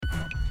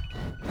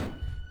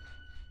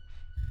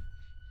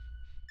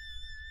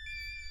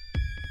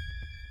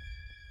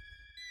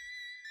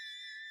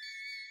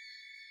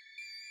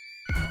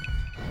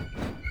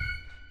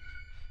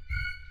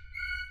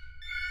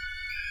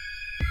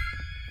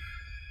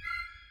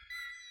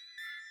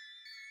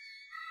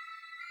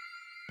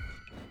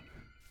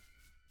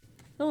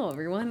Hello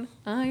everyone,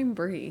 I'm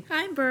Bri.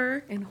 I'm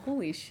Ber. And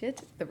holy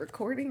shit, the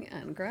recording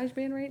on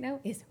GarageBand right now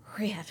is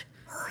rad.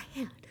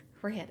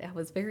 Rad. I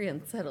was very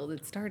unsettled.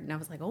 It started and I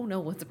was like, oh no,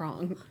 what's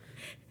wrong?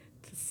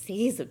 The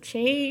seas have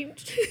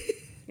changed.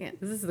 Yeah,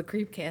 this is the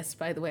Creepcast,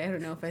 by the way. I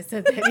don't know if I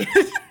said that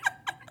yet.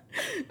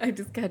 I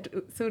just got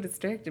so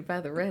distracted by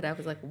the red, I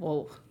was like,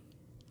 whoa.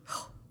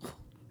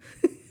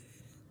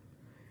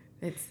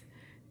 It's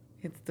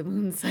the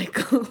moon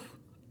cycle.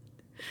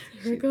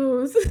 Here it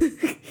goes.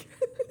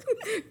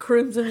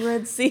 Crimson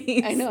red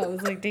seas. I know, I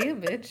was like,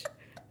 damn, bitch.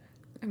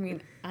 I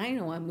mean, I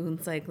know I'm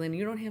moon cycling.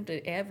 You don't have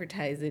to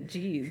advertise it,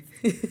 jeez.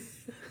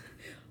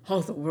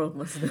 All the world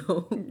must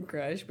know.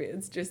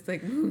 GarageBand's just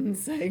like moon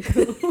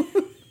cycle.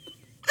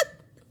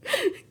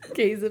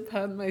 Gaze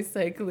upon my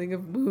cycling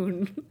of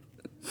moon.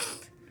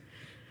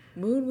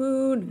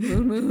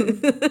 Moon.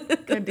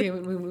 God damn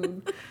it,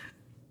 moon.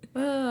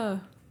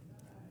 But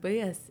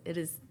yes, it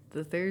is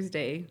the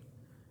Thursday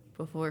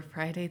before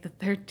Friday the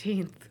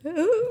 13th.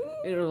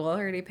 It will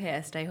already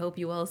passed. I hope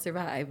you all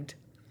survived.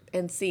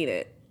 And seen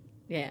it.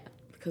 Yeah.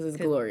 Because it's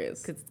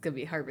glorious. Because it's going to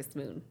be harvest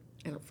moon.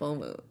 And a full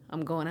moon.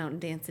 I'm going out and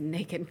dancing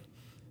naked.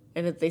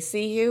 And if they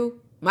see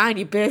you, mind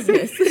your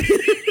business.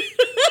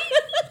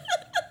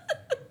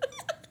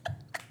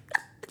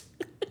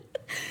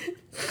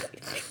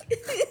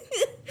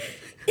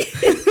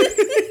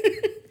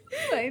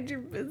 Mind your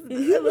business.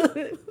 I love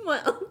it. My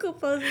uncle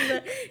posted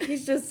that.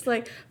 He's just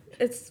like,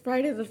 it's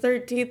Friday the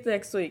 13th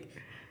next week.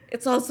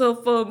 It's also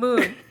a full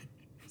moon.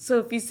 So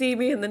if you see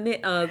me in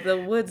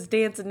the woods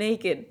dancing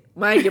naked,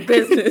 mind your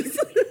business.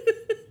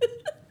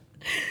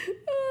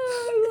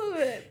 I love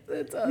it.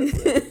 That's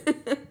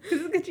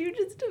awesome. Could you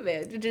just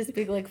imagine just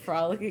being like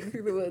frolicking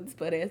through the woods,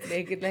 butt ass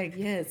naked, like,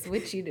 yes,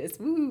 witchiness,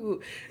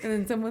 woo. And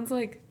then someone's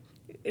like,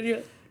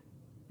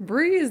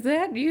 Bri, is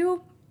that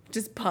you?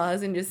 Just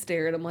pause and just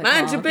stare at him like,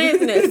 mind your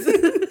business.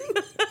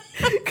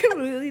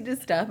 Completely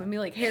just stop and be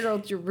like,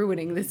 Harold, you're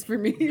ruining this for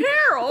me.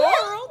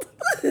 Harold,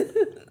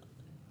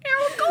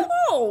 go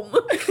home.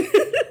 Look at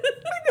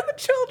the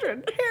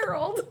children.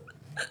 Harold.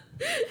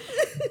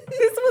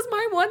 This was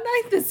my one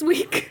night this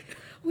week.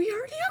 We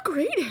already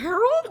agreed,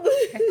 Harold.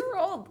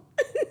 Harold.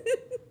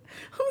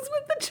 Who's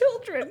with the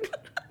children?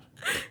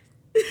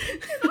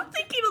 I'm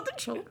thinking of the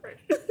children.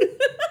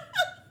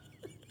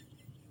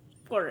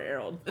 Poor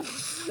Harold. I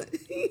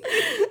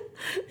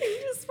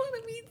just want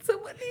to meet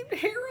someone named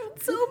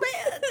Harold so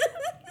bad.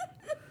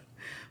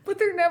 But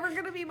they're never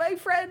going to be my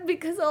friend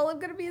because all I'm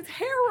going to be is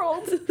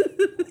Harold.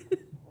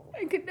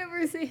 I could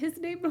never say his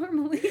name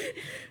normally.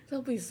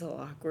 They'll be so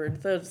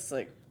awkward. They're just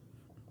like,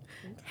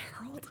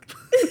 Harold.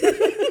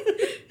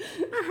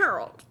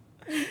 Harold,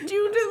 do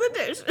you do the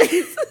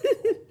dishes?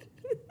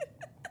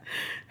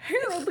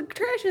 Harold, the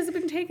trash has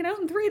been taken out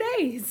in 3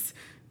 days.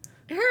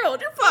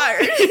 Harold, you're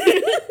fired.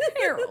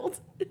 Harold.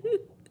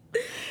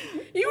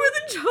 You were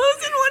the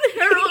chosen one,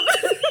 Harold.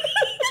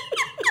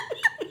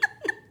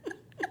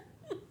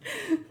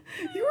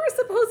 You were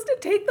supposed to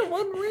take the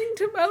one ring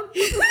to Mount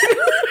Doom.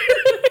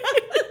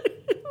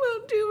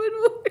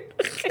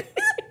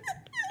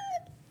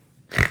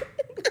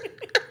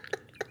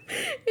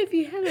 If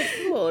you haven't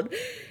told,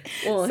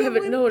 well, Someone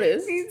haven't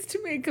noticed. Needs to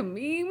make a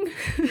meme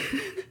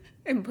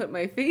and put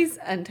my face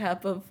on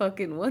top of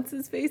fucking what's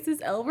his face's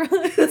Elros.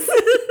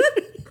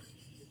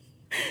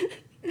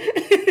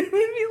 It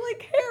would be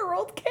like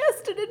Harold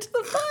cast it into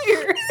the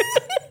fire.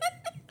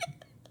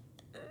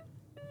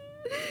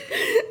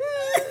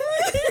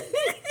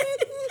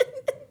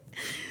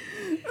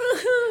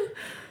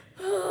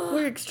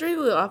 We're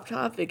extremely off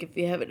topic if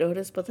you haven't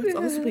noticed, but that's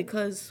also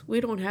because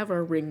we don't have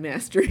our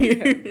ringmaster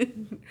here.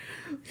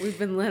 We've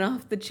been let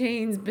off the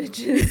chains,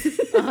 bitches.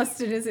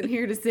 Austin isn't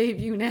here to save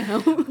you now.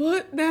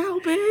 What now,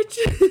 bitch?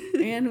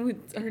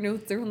 And our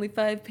notes are only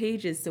 5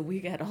 pages, so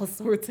we got all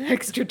sorts of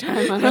extra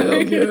time on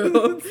our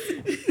notes.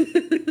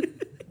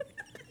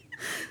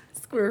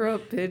 Square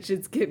up, bitch.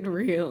 It's getting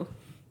real.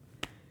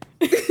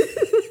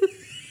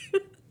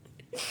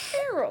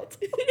 Harold.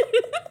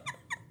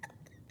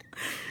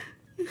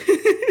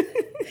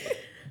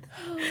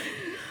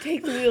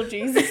 Take the wheel,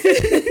 Jesus.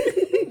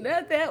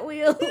 Not that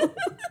wheel.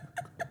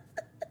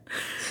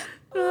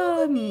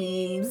 Oh,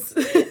 memes.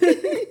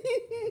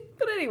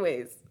 But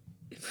anyways,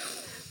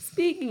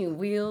 speaking of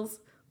wheels,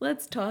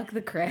 let's talk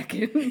the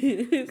Kraken.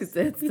 Because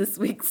that's this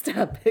week's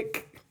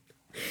topic.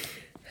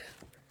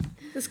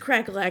 This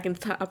crack-lacking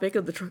topic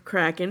of the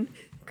Kraken.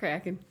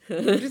 Kraken.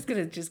 I'm just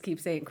going to keep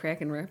saying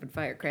Kraken rapid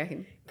fire.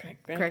 Kraken.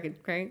 Kraken.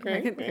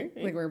 Kraken.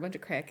 Like we're a bunch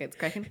of crackheads.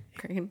 Kraken.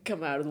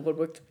 Come out of the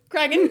woodwork.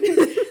 Kraken.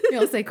 We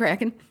all say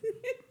Kraken.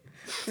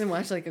 And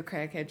watch like a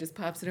crackhead just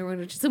pops in our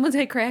window. Someone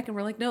say Kraken.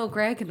 We're like, no,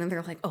 Kraken. And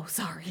they're like, oh,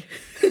 sorry.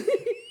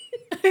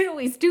 I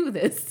always do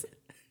this.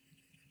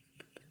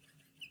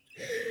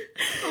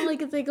 All I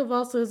can think of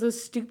also is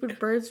those stupid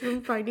birds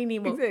from Finding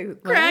Nemo. Exactly.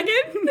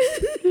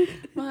 Kraken.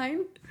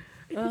 Mine.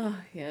 Oh,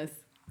 yes.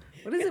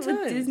 What is Good it with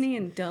times. Disney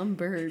and dumb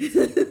birds?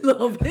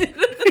 Love it.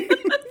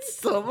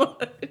 So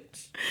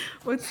much.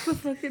 What's the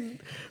fucking,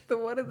 the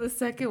one in the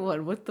second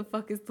one? What the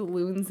fuck is the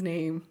loon's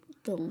name?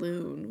 The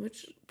loon,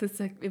 which...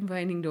 In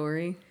Finding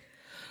Dory.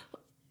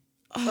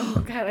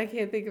 Oh, God, I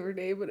can't think of her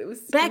name, but it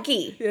was...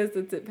 Becky! Yes,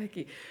 that's it,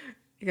 Becky.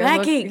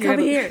 Becky, come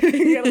here.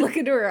 You gotta look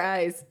into her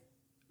eyes.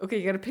 Okay,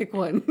 you gotta pick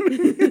one. Which one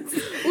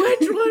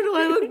do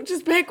I look?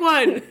 Just pick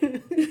one.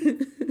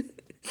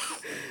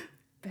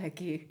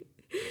 Becky.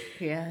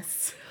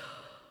 Yes.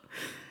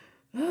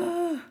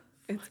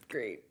 It's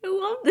great. I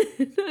loved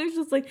it. I was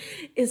just like,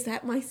 is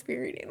that my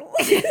spirit animal?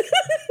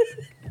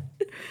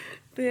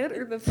 That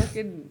or the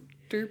fucking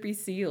derpy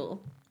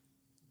seal.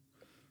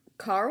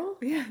 Carl?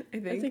 Yeah, I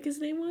I think his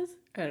name was.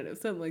 I don't know,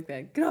 something like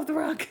that. Get off the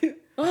rock.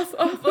 Off.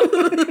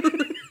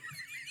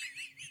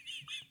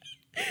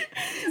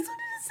 Just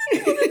wanted to sit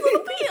there with his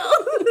little peel.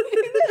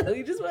 No,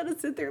 you just want to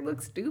sit there and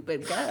look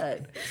stupid.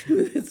 God.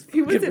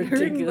 He wasn't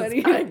hurting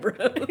anybody.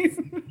 Eyebrows.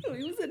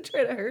 He wasn't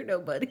trying to hurt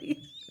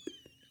nobody.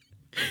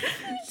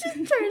 He's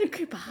just trying to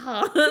creep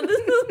on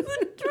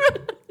the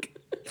truck.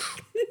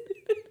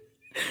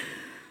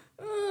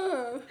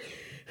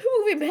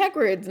 Moving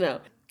backwards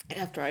now.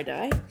 After I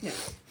die. Yeah.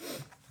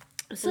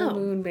 So, the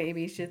moon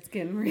baby shit's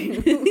getting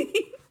real.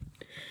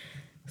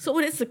 So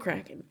what is the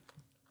Kraken?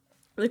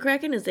 The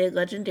Kraken is a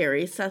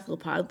legendary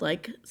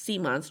cephalopod-like sea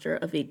monster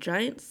of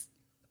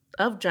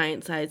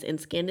giant size in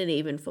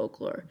Scandinavian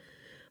folklore.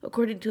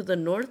 According to the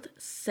North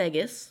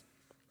Sagas.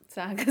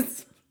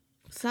 Sagas?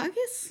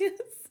 Yes.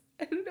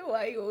 I don't know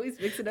why you always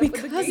mix it up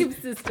with the game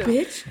system.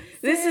 Bitch,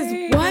 this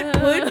is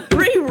what would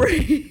Bri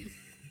read.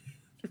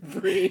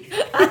 Bri.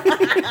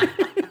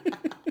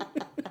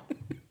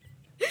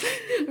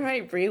 All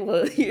right, Bri,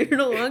 well, you're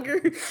no longer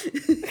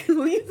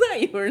who you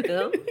thought you were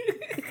now.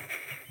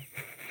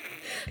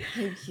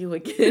 I'm you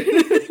again.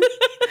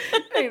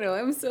 I know,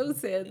 I'm so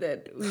sad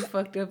that we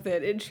fucked up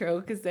that intro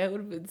because that would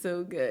have been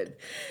so good.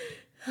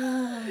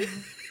 That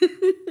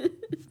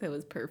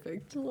was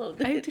perfect.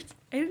 I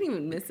didn't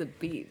even miss a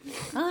beat.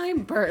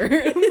 I'm Ber.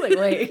 I was like,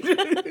 wait.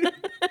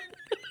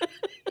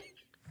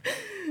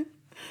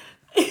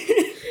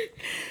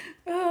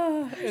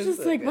 It's just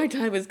so like, good. My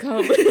time has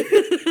come.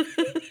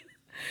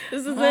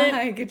 This is it.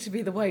 I get to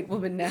be the white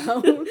woman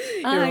now.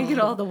 I get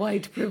all the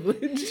white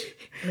privilege.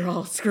 You're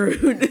all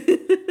screwed.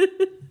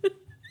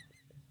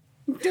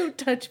 Don't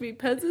touch me,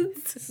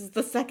 peasants. This is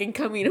the second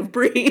coming of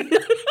Bri.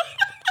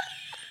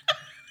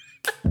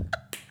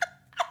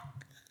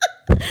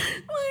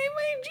 Why am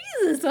I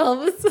Jesus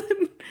all of a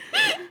sudden?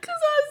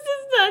 Because I was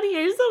just not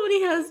here.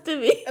 Somebody has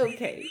to be.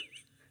 Okay.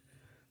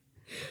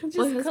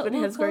 My husband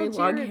has very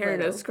long hair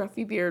and a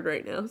scruffy beard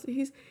right now, so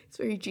he's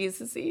very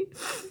Jesus-y.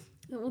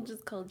 We'll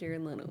just call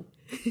Jared Leto.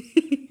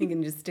 He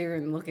can just stare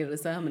and look at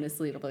us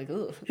ominously, and I'll be like,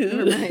 oh,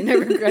 never mind, I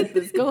regret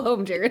this. Go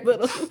home, Jared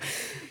Leto.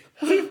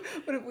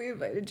 What if we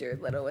invited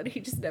Jared Leto and he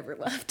just never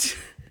left?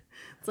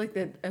 It's like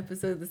that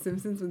episode of The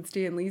Simpsons when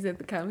Stan Lee's at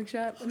the comic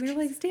shop, and they're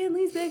like, Stan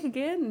Lee's back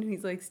again, and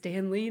he's like,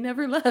 Stan Lee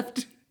never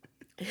left.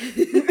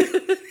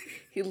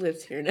 He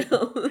lives here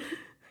now.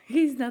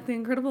 He's not the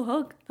Incredible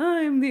Hulk.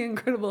 I'm the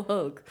Incredible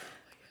Hulk.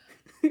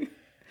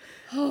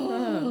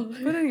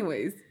 But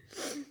anyways,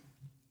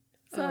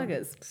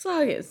 sagas.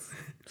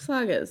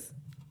 Sagas.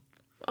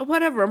 Oh,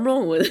 whatever, I'm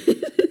rolling with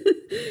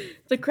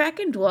it. The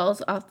Kraken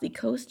dwells off the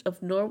coast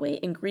of Norway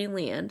and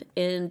Greenland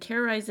and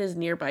terrorizes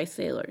nearby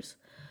sailors.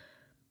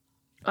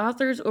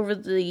 Authors over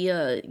the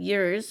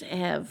years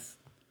have...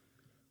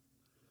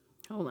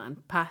 Hold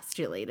on.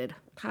 Postulated.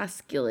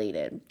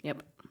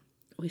 Yep.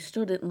 We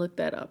still didn't look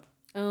that up.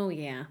 Oh,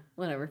 yeah.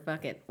 Whatever.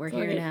 Fuck it. We're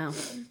here now.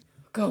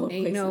 Go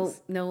Ain't no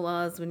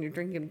laws when you're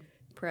drinking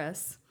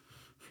press.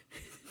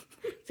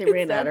 They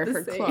ran out of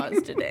her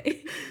claws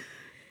today.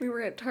 We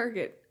were at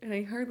Target, and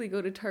I hardly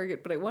go to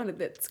Target, but I wanted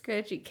that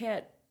scratchy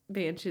cat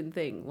mansion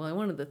thing. Well, I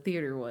wanted the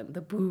theater one,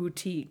 the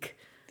boutique.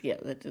 Yeah,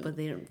 that doesn't... But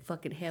they don't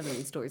fucking have it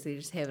in stores. They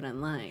just have it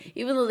online.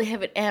 Even though they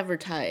have it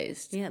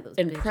advertised. Yeah, those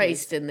and bitches.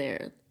 Priced in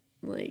there.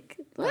 Like,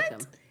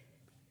 what?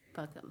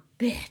 Fuck them.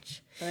 Bitch.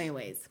 But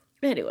anyways.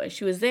 Anyway,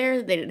 she was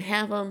there. They didn't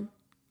have them.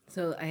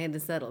 So I had to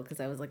settle because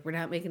I was like, we're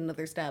not making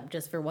another stop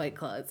just for White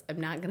Claws. I'm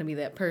not going to be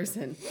that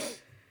person.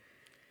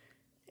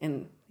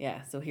 And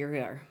yeah, so here we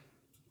are.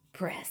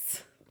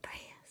 Press.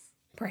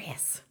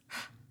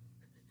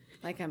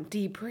 Like I'm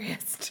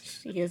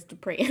depressed. She is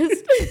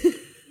depressed.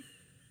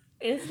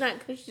 It's not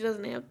because she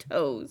doesn't have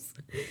toes.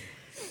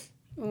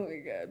 Oh my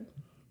God.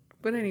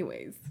 But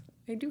anyways,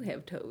 I do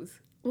have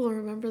toes. Well,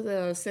 remember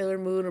the Sailor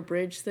Moon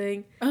Abridged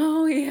thing?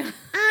 Oh, yeah.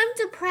 I'm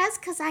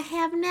depressed because I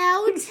have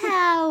no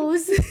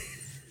toes.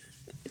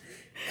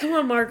 Come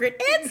on, Margaret.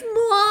 It's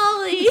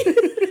Molly.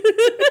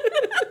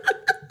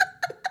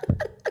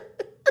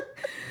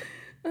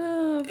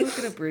 Oh,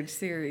 fucking Abridged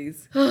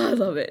series. Oh, I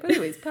love it. But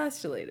anyways,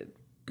 postulated.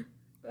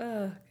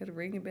 Gotta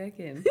bring it back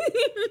in.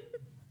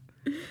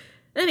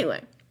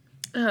 Anyway,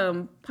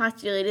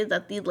 postulated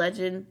that the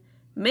legend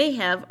may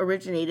have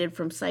originated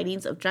from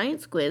sightings of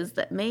giant squids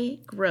that may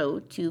grow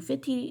to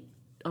 40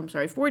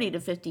 to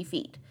 50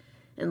 feet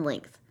in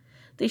length.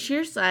 The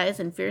sheer size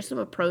and fearsome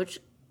approach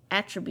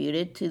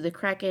attributed to the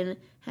Kraken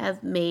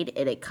have made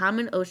it a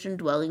common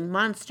ocean-dwelling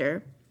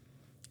monster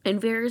in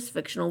various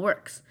fictional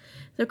works.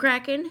 The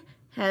Kraken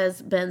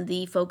has been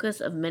the focus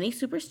of many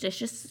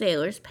superstitious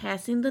sailors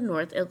passing the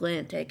North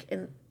Atlantic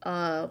in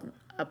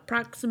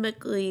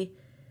approximately,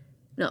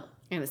 no,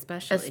 And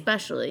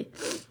especially.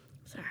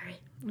 Sorry.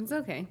 It's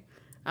okay.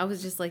 I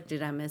was just like,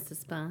 did I miss a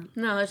spot?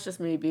 No, it's just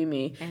me be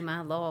me. Am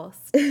I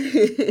lost?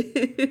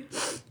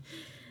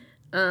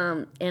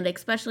 And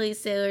especially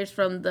sailors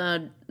from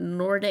the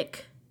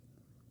Nordic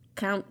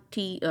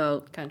countries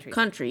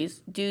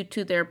due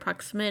to their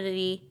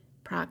proximity.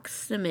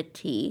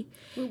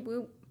 Whoop,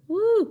 whoop.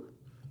 Woo!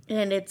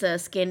 And its a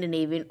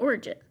Scandinavian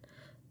origin.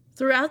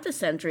 Throughout the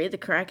century, the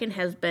Kraken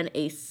has been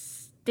a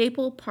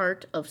staple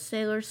part of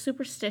sailors'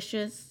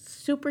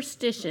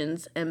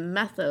 superstitions and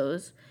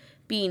mythos,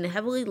 being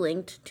heavily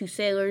linked to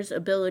sailors'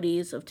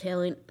 abilities of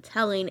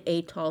telling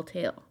a tall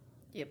tale.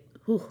 Yep.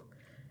 Whew.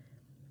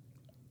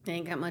 They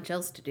ain't got much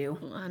else to do.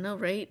 I know,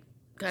 right?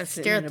 Gotta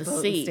Sit stare in at a the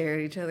boat sea. and stare at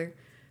each other.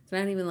 It's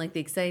not even like the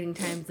exciting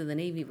times of the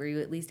Navy where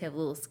you at least have a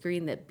little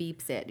screen that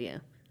beeps at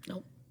you.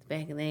 Nope. It's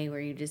back in the day where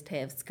you just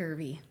have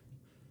scurvy.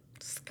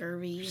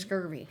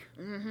 Scurvy.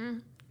 Mm-hmm.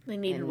 They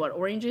needed,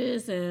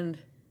 oranges and...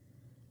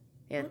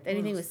 Yeah, What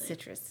anything was with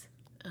citrus.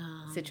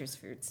 Citrus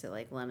fruits, so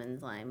like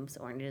lemons, limes,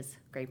 oranges,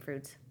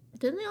 grapefruits,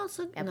 Didn't they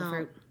also... apple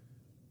fruit.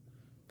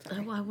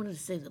 I wanted to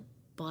say the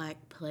Black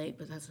Plague,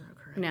 but that's not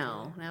correct.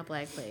 No, not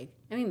Black Plague.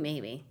 I mean,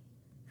 maybe.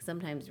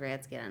 Sometimes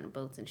rats get on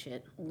boats and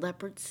shit.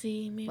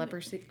 Leprosy, maybe?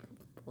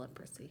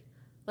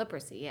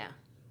 Leprosy, yeah.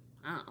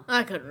 I don't know.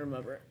 I couldn't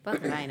remember it.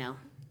 Fuck if I know.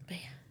 But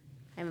yeah,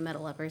 I haven't met a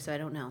leper, so I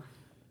don't know.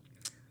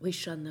 we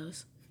shun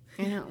those.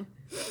 I know.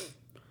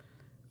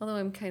 Although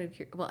I'm kind of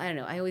curious. Well, I don't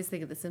know. I always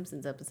think of the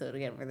Simpsons episode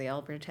again where they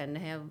all pretend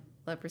to have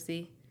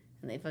leprosy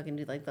and they fucking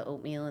do like the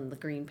oatmeal and the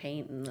green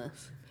paint and the.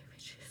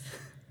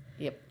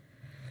 Yep.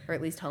 Or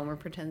at least Homer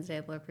pretends to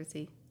have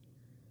leprosy.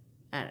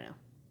 I don't know.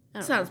 I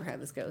don't remember how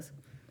this goes.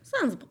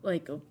 Sounds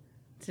like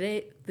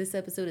Today, this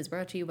episode is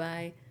brought to you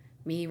by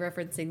me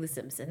referencing The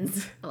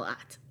Simpsons. a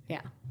lot.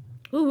 Yeah.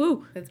 Woo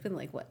woo. That's been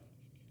like, what?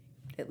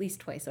 At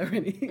least twice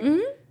already. Mm-hmm.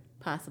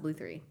 Possibly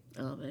 3.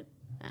 I love it.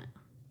 I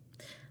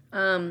don't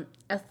know.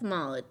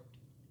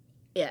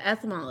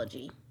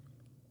 Etymology.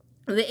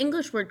 The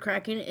English word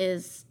Kraken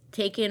is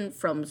taken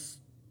from...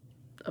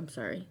 I'm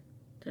sorry.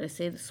 Did I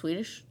say the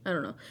Swedish? I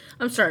don't know.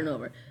 I'm starting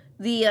over.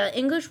 The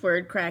English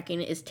word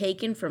Kraken is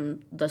taken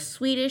from the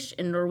Swedish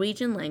and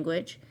Norwegian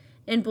language.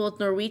 In both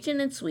Norwegian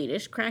and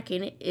Swedish,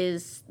 Kraken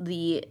is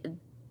the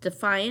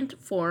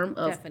defiant form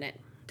of...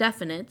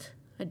 Definite.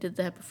 I did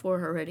that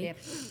before already. Yep.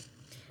 It's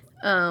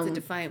a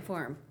defiant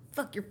form.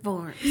 Fuck your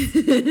form.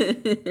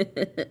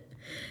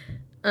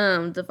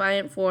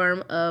 Defiant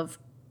form of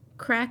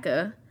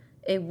kraka,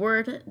 a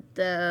word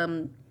I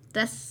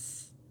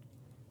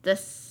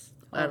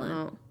don't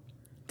know.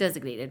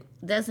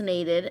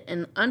 Designated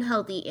an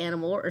unhealthy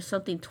animal or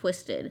something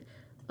twisted.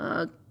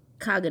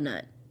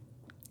 Cognate.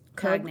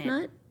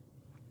 Cognate.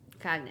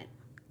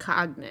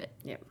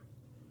 Yep.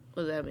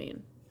 What does that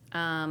mean?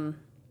 Not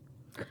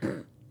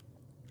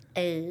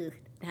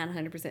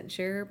 100%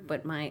 sure,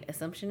 but my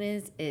assumption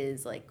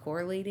is like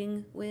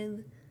correlating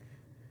with.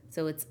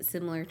 So it's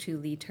similar to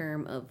the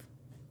term of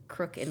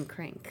crook and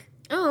crank.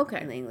 Oh, okay.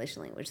 In the English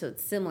language. So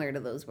it's similar to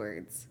those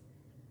words.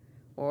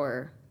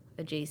 Or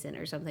adjacent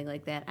or something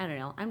like that. I don't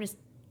know. I'm just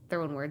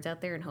throwing words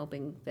out there and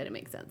hoping that it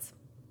makes sense.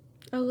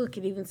 Oh, look,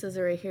 it even says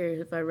it right here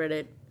if I read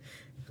it.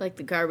 Like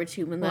the garbage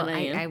human that I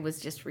am. I was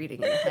just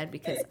reading it ahead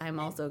because I'm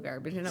also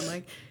garbage. And I'm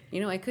like,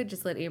 I could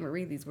just let Amber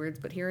read these words,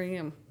 but here I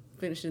am,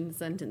 finishing the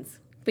sentence.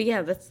 But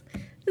yeah, that's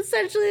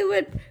essentially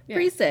what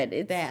Bri said.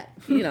 It's that.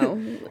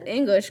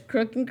 English,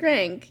 crook and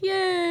crank.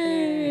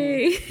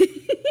 Yay!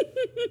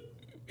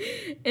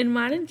 In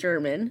modern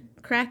German,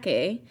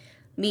 Krake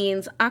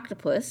means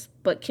octopus,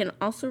 but can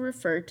also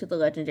refer to the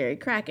legendary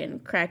Kraken.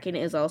 Kraken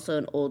is also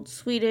an old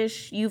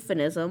Swedish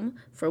euphemism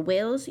for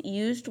whales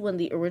used when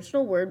the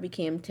original word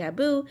became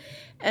taboo,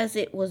 as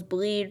it was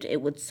believed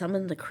it would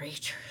summon the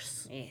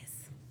creatures.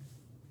 Yes.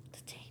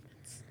 The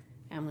demons.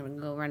 I'm going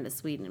to go run to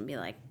Sweden and be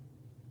like,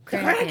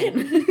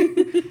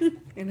 Kraken.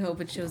 And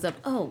hope it shows up.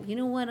 Oh, you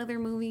know what other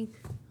movie?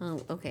 Oh,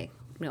 okay.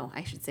 No,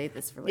 I should save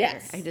this for later.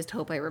 Yes. I just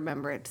hope I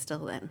remember it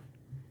still then.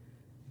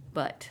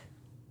 But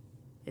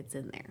it's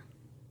in there.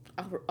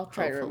 I'll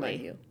try to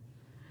remind you.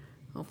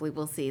 Hopefully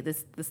we'll see.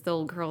 This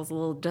old girl's a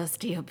little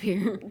dusty up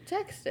here.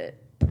 Text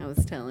it. I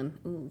was telling.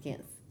 Ooh,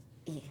 yes.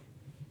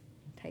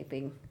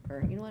 Typing.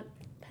 Or, you know what?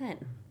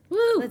 Pen.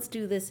 Woo! Let's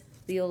do this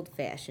the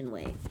old-fashioned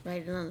way.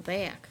 Write it on the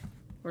back.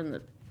 Or in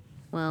the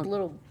Well,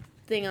 little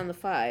thing on the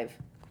 5.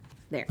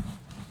 there.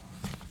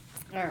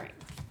 All right.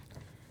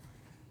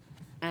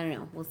 I don't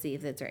know. We'll see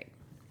if that's right.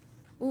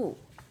 Ooh.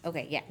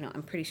 Okay, yeah. No,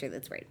 I'm pretty sure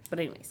that's right. But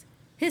anyways.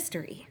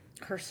 History.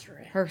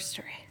 Herstory.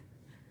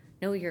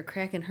 No, you're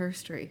Kraken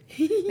herstory.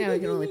 Now I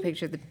can only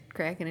picture the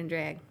Kraken and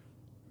drag.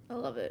 I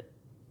love it.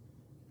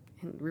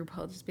 And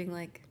RuPaul just being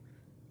like,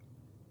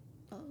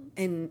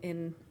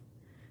 in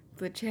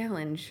the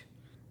challenge,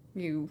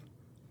 you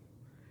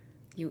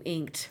You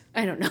inked.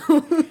 I don't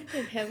know.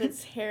 And have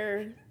its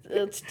hair,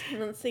 its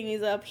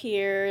thingies up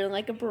here, and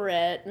like a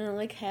barrette, and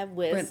like have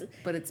whisk.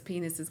 But its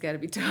penis has got to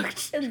be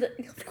tucked. And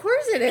of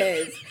course it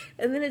is.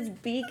 And then its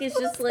beak is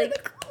just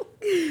like...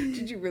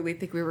 Did you really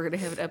think we were going to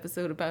have an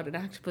episode about an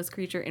octopus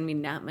creature and me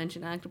not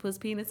mention octopus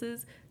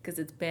penises? Because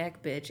it's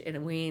back, bitch,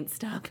 and we ain't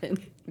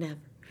stopping. Never.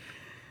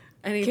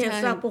 Anytime, Can't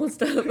stop, won't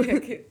stop.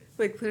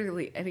 Like,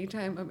 literally,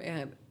 anytime I'm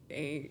at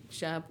a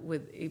shop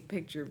with a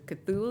picture of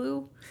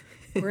Cthulhu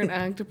or an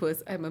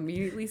octopus, I'm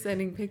immediately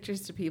sending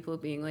pictures to people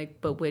being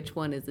like, but which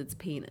one is its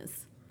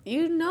penis?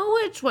 You know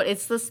which one.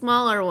 It's the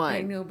smaller one.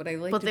 I know, but I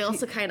like But they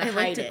also kind of hide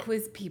like it. to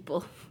quiz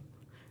people.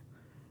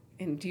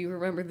 And do you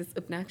remember this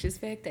obnoxious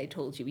fact I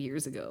told you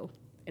years ago?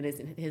 It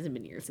hasn't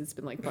been years. It's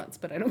been like months,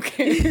 but I don't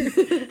care.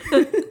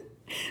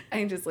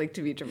 I just like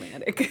to be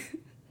dramatic.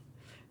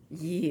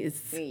 Yes.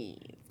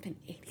 It's been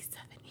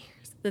 87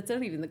 years. That's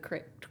not even the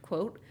correct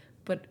quote,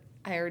 but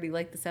I already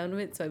like the sound of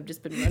it, so I've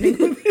just been running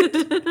with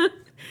it.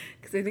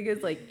 Because I think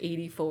it's like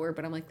 84,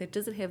 but I'm like, that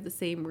doesn't have the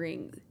same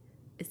ring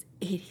as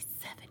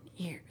 87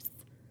 years.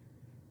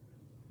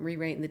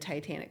 Rewriting the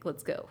Titanic.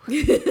 Let's go.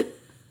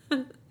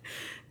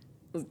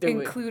 Let's do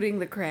Including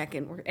the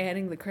Kraken. We're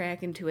adding the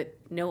Kraken to it.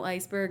 No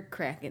iceberg,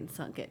 Kraken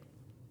sunk it.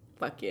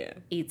 Fuck yeah.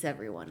 Eats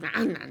everyone.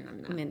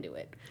 Nom. I'm into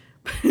it.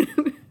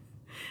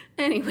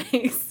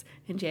 Anyways,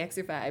 and Jack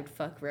survived.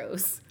 Fuck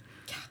Rose.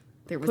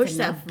 There was Push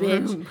enough that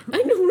bitch. room. I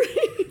know,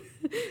 right?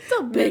 It's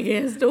a big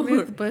ass door.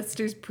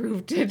 Mythbusters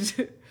proved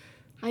it.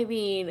 I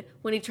mean,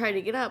 when he tried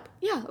to get up,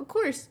 yeah, of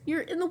course,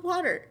 you're in the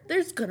water.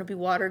 There's gonna be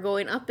water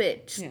going up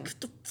it. Just Yeah.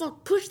 the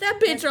fuck, push that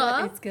bitch Guess what?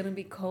 off. It's gonna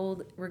be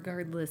cold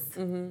regardless.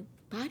 Mm-hmm.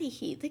 Body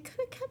heat. They could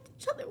have kept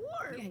each other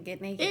warm. Yeah,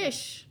 get naked.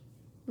 Ish.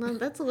 No,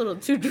 that's a little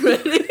too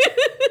dramatic.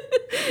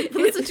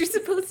 That's what you're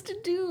supposed to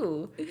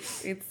do.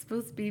 It's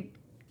supposed to be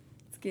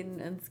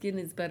skin on skin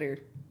is better.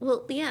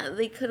 Well, yeah,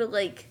 they could have,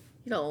 like,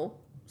 you know,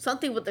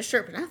 something with the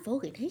shirt, but not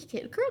fully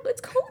naked. Girl,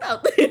 it's cold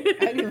out there.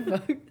 I don't give a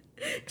fuck.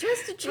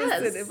 Chest to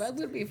chest. Listen, if I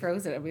would be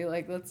frozen, I'd be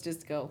like, let's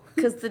just go.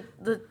 Because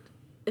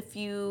if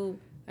you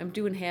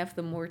doing half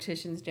the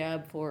mortician's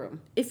job for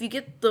him. if you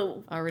get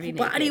the Already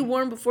body naked.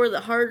 warm before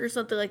the heart or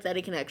something like that,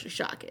 it can actually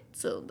shock it.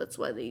 So that's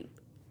why they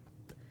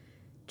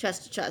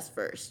chest to chest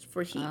first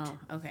for heat. Oh,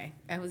 okay.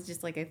 I was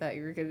just like, I thought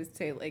you were going to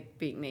say, like,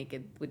 being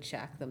naked would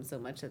shock them so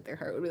much that their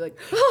heart would be like,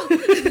 oh,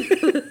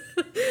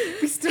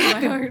 be still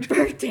my heart.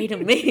 Birthday to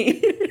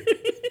me.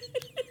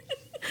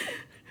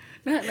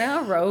 Not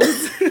now,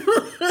 Rose.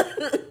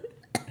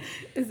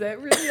 Is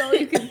that really all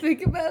you can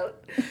think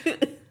about?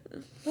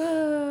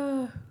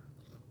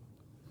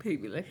 Pay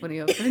me like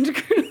money off French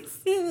girls.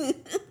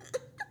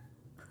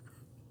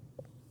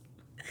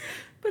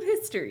 But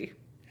history.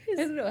 I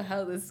don't know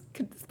how this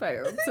could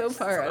spiral so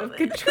far out of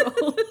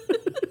control.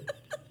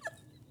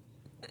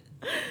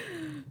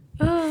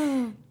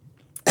 Oh.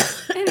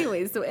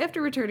 Anyway, so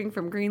after returning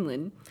from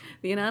Greenland,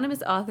 the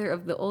anonymous author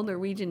of the old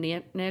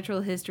Norwegian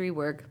natural history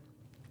work,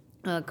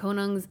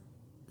 Konungs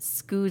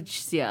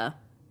Skugsia,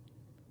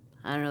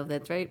 I don't know if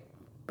that's right,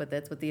 but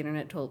that's what the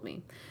internet told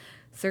me,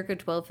 circa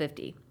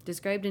 1250,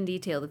 described in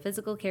detail the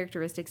physical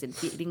characteristics and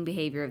feeding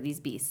behavior of these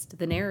beasts.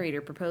 The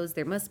narrator proposed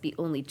there must be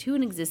only two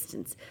in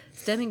existence,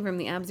 stemming from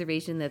the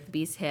observation that the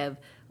beasts have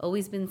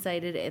always been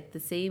sighted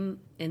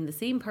in the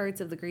same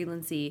parts of the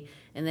Greenland Sea,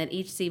 and that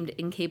each seemed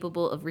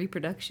incapable of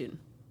reproduction.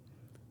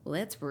 Well,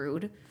 that's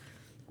rude.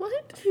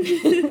 What?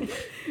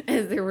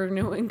 As there were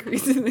no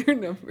increase in their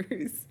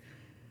numbers.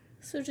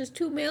 So just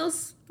two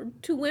males or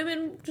two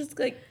women, just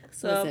like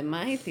so. Listen,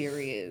 my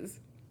theory is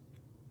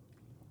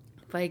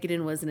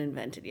Vicodin wasn't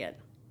invented yet.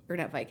 Or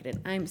not Vicodin.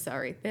 I'm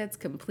sorry. That's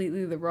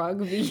completely the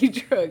wrong V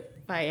drug.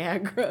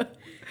 Viagra.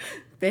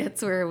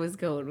 That's where I was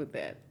going with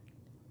that.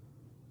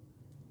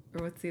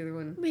 Or what's the other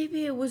one?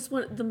 Maybe it was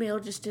the male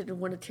just didn't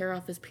want to tear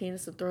off his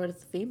penis and throw it at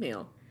the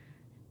female.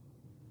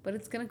 But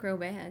it's going to grow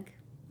back.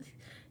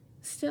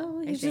 Still,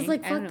 I he's think. just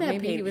like, I fuck don't know. that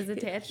Maybe penis. he was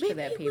attached to Maybe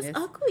that he penis. was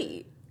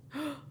ugly.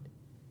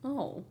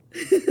 Oh.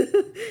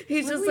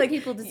 He's just Ugly like...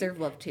 people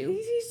deserve love too.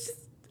 He's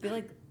just... Be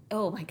like,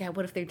 oh my God,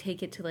 what if they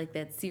take it to like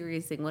that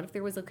serious thing? What if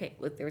there was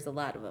there was a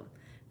lot of them,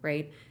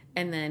 right?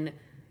 And then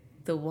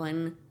the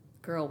one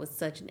girl was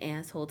such an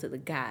asshole to the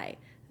guy,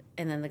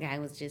 and then the guy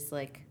was just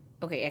like,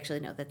 okay,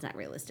 actually no, that's not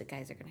realistic.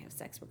 Guys are gonna have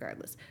sex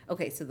regardless.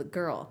 Okay, so the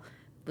girl,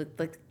 but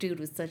like the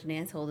dude was such an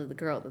asshole to the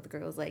girl that the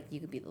girl was like,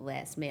 you could be the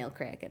last male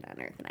Kraken on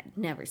Earth, and I'd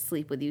never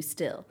sleep with you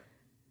still.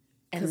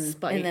 And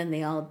then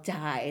they all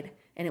died,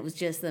 and it was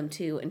just them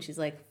two, and she's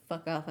like,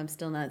 fuck off, I'm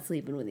still not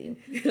sleeping with you.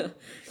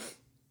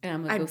 And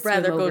I'm gonna go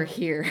swim over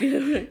here.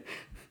 I'm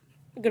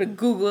gonna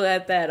Google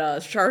at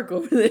that shark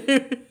over there.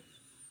 Hey,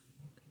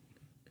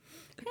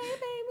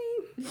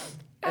 baby.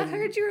 I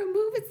heard you're a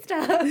movie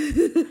star.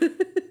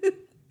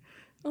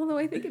 Although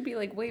I think it'd be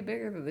like way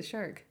bigger than the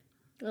shark.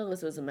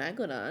 Unless it was a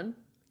megalodon.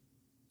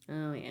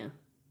 Oh, yeah.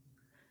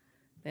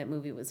 That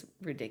movie was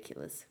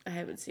ridiculous. I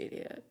haven't seen it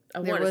yet. I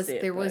want to see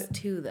it. There was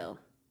two, though.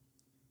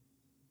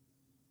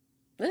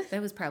 What?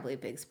 That was probably a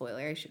big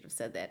spoiler. I should have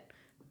said that.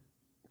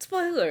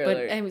 Spoiler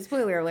alert. But, I mean,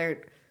 spoiler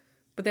alert.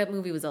 But that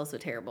movie was also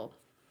terrible.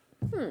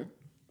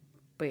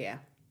 But yeah,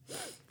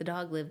 the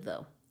dog lived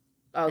though.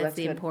 Oh, That's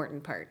the good.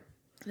 important part.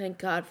 Thank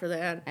God for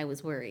that. I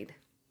was worried.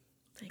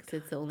 Thank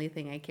Because it's the only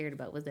thing I cared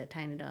about was that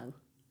tiny dog.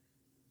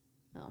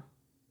 Oh.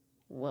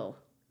 Whoa.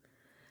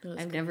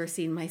 I've never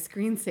seen my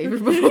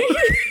screensaver before.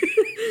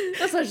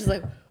 That's why she's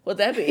like, what'd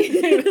that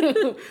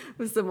be?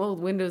 With some old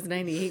Windows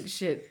 98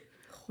 shit.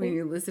 When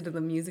you listen to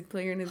the music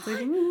player and it's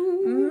like,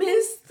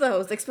 Miss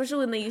those, especially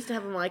when they used to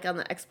have them like on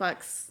the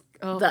Xbox.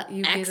 oh, The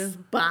you get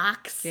 'em?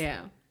 Xbox.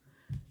 Yeah.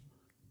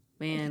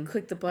 Man.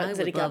 Click the buttons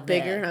I and it would got love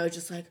bigger, that. and I was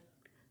just like,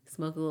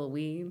 Smoke a little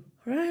weed.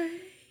 right.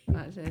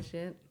 Watch that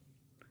shit.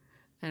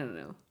 I don't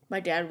know.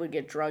 My dad would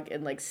get drunk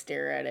and like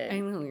stare at it. I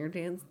know, your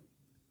dance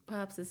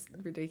pops is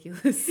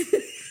ridiculous.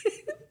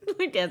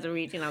 My dad's a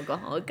raging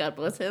alcoholic. God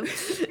bless him.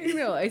 I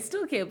know, I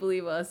still can't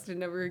believe Austin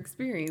never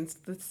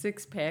experienced the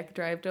 6-pack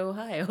drive to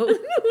Ohio.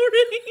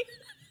 Really?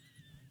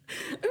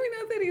 I mean,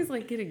 not that he's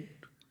like getting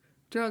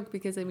drunk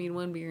because, I mean,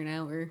 1 beer an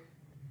hour,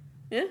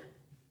 Yeah.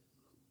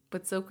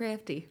 but so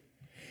crafty.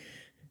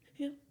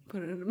 Yeah.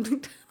 Put it in a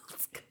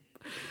McDonald's cup.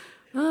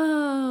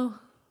 Oh,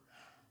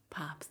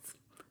 pops.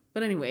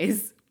 But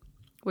anyways,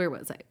 where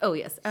was I? Oh,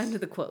 yes, on to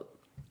the quote.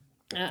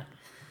 Yeah.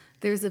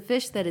 There's a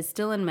fish that is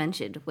still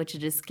unmentioned, which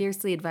it is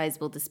scarcely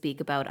advisable to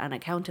speak about on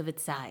account of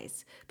its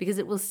size, because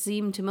it will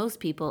seem to most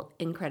people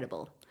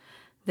incredible.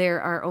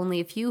 There are only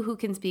a few who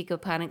can speak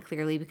upon it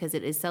clearly because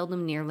it is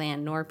seldom near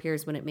land nor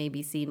appears when it may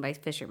be seen by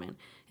fishermen,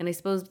 and I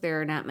suppose there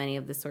are not many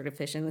of this sort of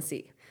fish in the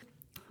sea.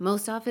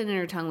 Most often in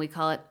our tongue we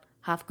call it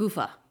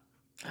hafgufa,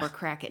 or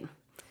kraken.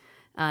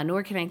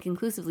 Nor can I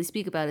conclusively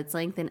speak about its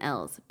length in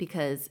ells,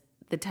 because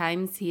the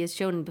times he has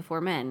shown before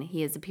men,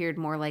 he has appeared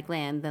more like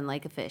land than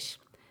like a fish.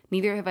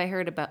 Neither have I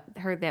heard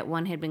that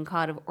one had been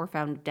caught or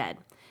found dead,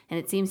 and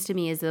it seems to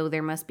me as though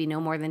there must be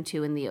no more than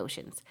 2 in the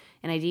oceans,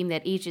 and I deem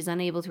that each is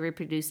unable to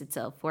reproduce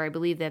itself, for I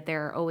believe that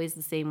there are always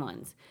the same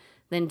ones.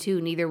 Then,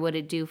 too, neither would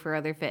it do for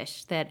other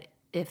fish, that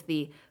if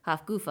the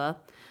hafgufa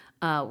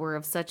were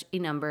of such a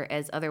number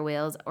as other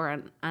whales,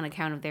 or on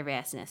account of their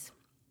vastness,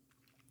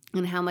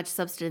 and how much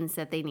substance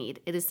that they need.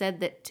 It is said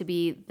that to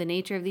be the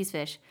nature of these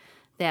fish,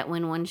 that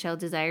when one shall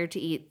desire to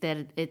eat,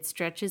 that it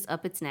stretches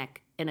up its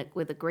neck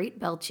with a great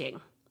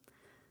belching.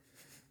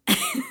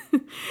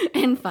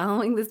 And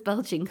following this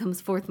belching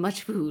comes forth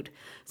much food,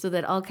 so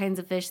that all kinds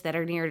of fish that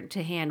are near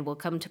to hand will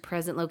come to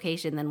present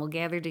location, then will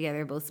gather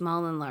together, both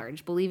small and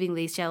large, believing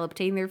they shall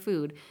obtain their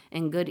food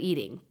and good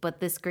eating. But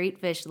this great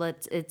fish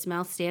lets its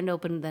mouth stand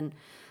open then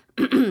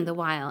the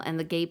while, and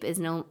the gap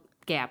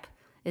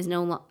is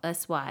no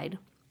less wide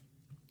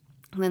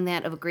than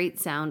that of a great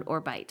sound or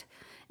bite.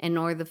 And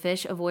nor the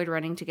fish avoid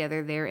running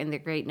together there in their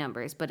great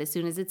numbers, but as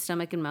soon as its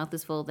stomach and mouth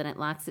is full, then it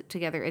locks it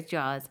together its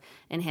jaws,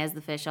 and has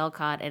the fish all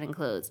caught and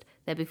enclosed,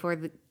 that before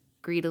the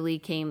greedily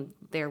came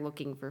there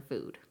looking for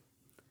food.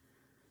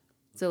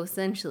 So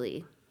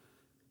essentially,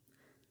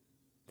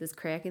 this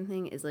Kraken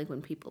thing is like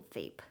when people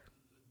vape.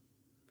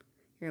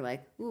 You're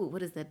like, ooh,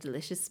 what is that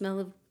delicious smell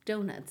of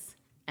donuts?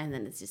 And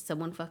then it's just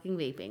someone fucking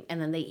vaping, and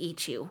then they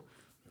eat you.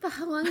 But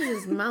how long is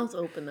his mouth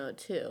open though,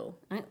 too?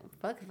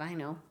 Fuck if I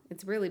know.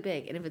 It's really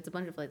big, and if it's a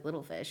bunch of like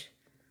little fish.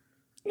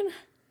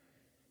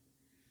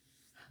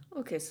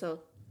 Okay, so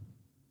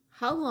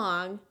how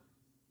long,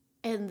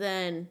 and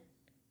then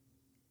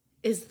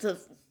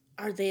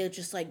are they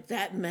just like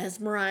that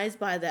mesmerized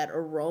by that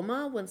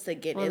aroma once they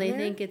get in there? Well, they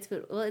think it's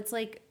food. Well, it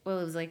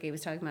was like I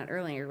was talking about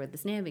earlier with the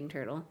snapping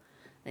turtle.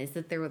 They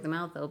sit there with their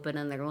mouth open,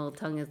 and their little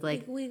tongue is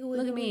like, Wiggle, look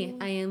at wiggle, me,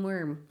 wiggle. I am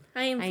worm.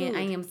 I am food.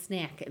 I am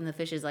snack. And the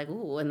fish is like,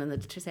 ooh, and then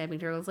the snapping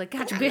turtle is like,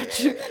 gotcha,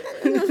 bitch.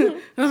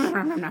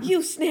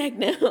 You snack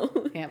now.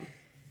 Yep.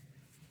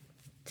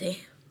 Damn.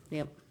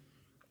 Yep.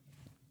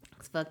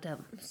 It's fucked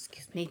up.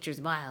 Excuse me.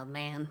 Nature's wild,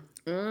 man.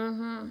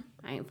 Mm-hmm.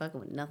 I ain't fucking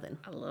with nothing.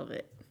 I love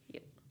it.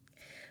 Yep.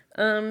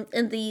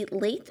 In the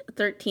late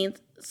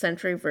 13th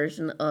century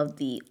version of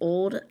the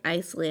old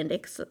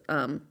Icelandic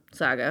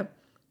saga,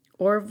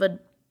 Orvarada.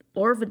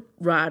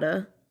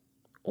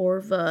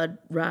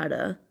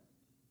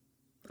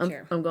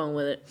 Sure. I'm going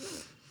with it.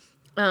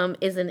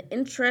 Is an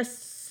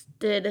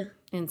Inserted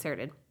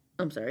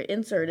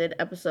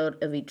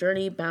episode of a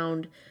journey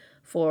bound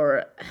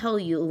for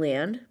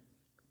Helluland.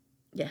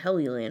 Yeah,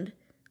 Helluland.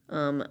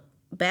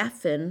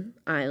 Baffin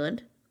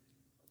Island,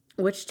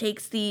 which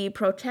takes the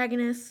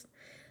protagonist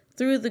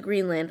through the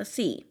Greenland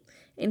Sea.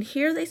 And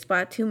here they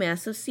spot 2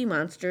 massive sea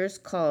monsters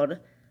called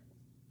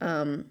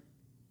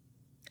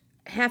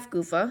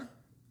Hafgufa,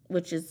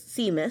 which is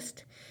sea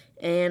mist,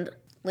 and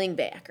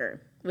Lingbacker,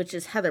 which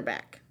is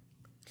heatherback.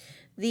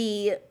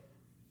 The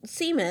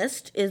sea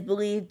mist is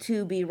believed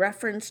to be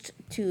referenced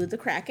to the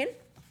Kraken.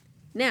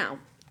 Now,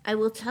 I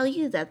will tell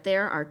you that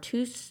there are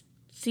 2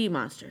 sea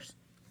monsters.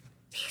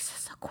 This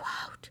is a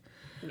quote.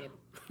 Yep.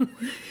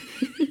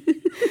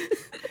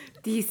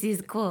 This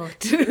is quote.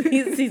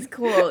 This is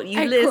quote.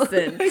 You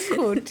listen. I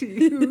quote to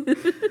you.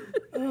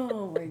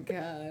 Oh my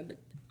god.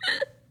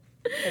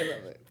 I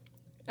love it.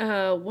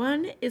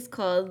 One is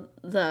called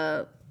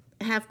the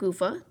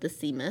Hafgufa, the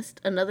sea mist.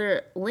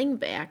 Another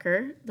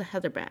Lingbacker, the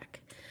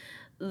heatherback.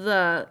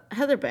 the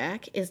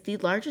heatherback is the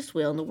largest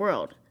whale in the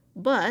world,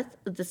 but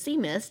the sea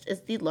mist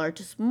is the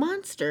largest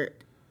monster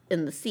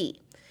in the sea.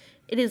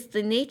 It is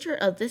the nature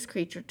of this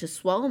creature to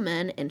swallow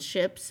men and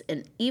ships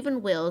and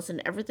even whales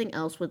and everything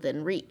else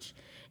within reach.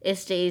 It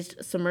stays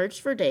submerged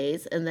for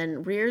days and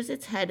then rears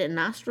its head and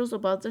nostrils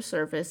above the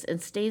surface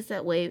and stays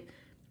that way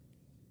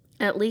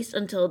at least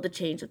until the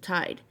change of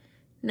tide.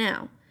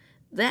 Now,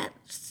 that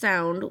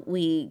sound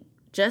we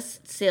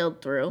just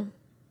sailed through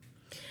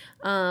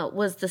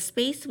was the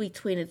space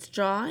between its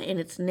jaw and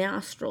its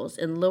nostrils,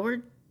 and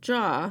lower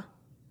jaw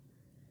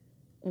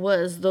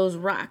was those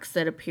rocks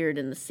that appeared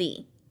in the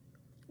sea.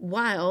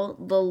 While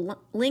the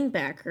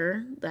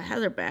lingbacker, the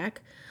heatherback,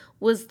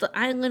 was the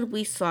island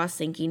we saw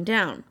sinking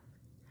down.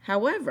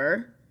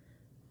 However,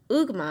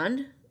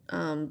 Ugman,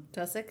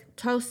 Tusik,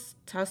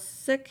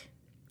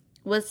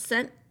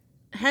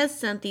 has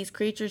sent these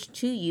creatures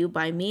to you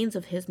by means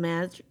of his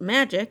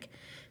magic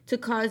to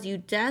cause you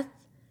death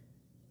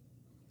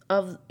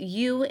of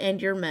you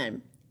and your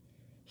men.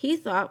 He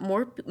thought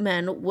more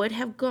men would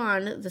have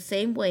gone the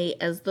same way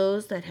as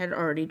those that had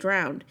already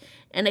drowned,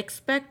 and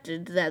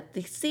expected that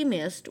the sea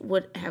mist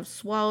would have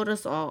swallowed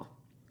us all.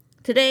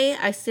 Today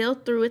I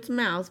sailed through its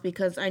mouth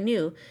because I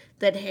knew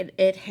that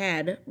it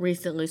had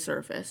recently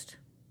surfaced.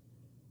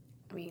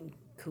 I mean,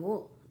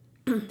 cool.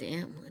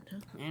 Damn,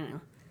 Linda. I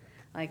know.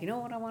 Like, you know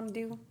what I want to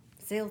do?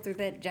 Sail through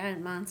that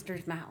giant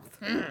monster's mouth.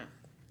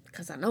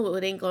 Because I know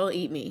it ain't going to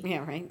eat me.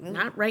 Yeah, right?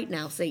 Not right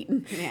now,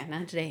 Satan. Yeah,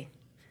 not today.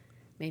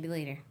 Maybe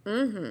later.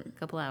 Mm-hmm. A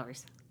couple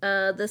hours.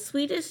 The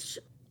Swedish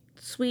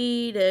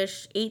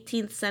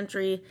 18th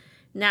century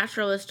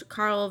naturalist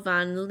Carl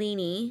von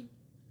Linné,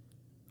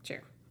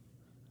 Sure.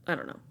 I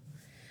don't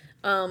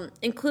know,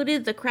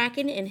 included the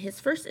Kraken in his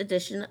first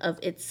edition of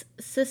its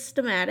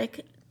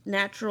systematic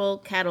natural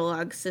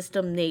catalog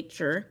system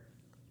Nature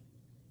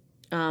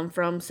from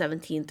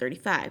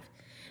 1735.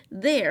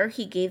 There,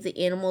 he gave the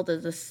animal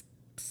the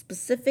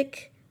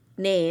specific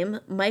name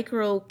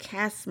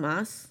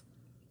Microcasmus.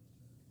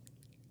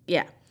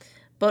 Yeah,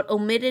 but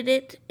omitted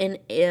it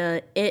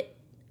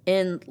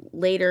in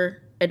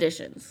later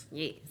editions.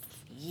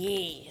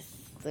 Yes.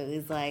 So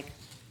he's like,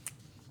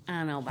 I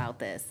don't know about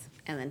this,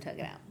 and then took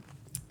it out.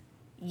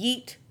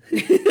 Yeet.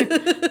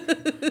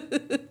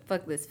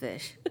 Fuck this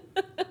fish.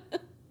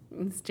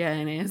 This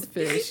giant ass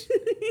fish.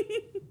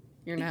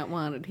 You're not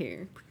wanted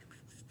here.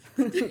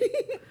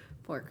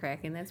 Poor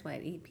Kraken. That's why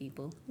I eat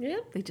people.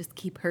 Yep. They just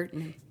keep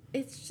hurting him.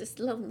 It's just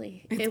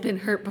lonely. It's been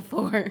hurt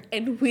before.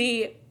 And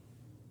we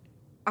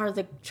are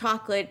the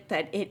chocolate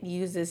that it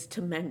uses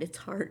to mend its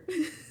heart.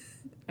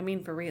 I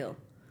mean, for real.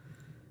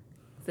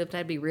 Except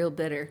I'd be real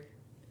bitter.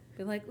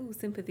 Be like, ooh,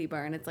 sympathy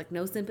bar. And it's like,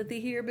 no sympathy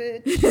here,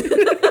 bitch.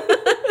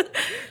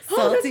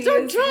 Salty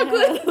dark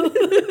chocolate.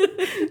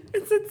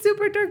 It's a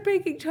super dark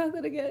baking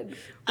chocolate again.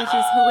 Which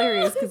is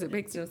hilarious because it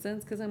makes no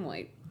sense because I'm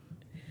white.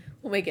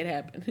 We'll make it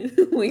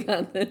happen. We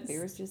got this.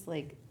 There's just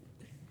like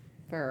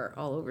fur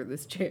all over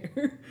this chair.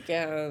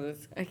 Yeah.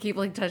 I keep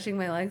like touching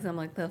my legs. I'm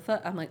like, the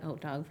fuck? I'm like, oh,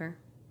 dog fur.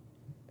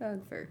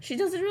 Dog fur. She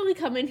doesn't really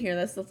come in here.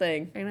 That's the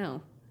thing. I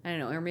know.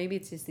 Or maybe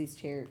it's just these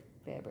chair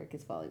fabric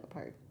is falling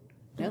apart.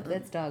 Nope,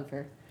 that's dog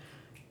fur.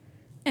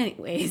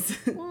 Anyways.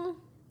 Well,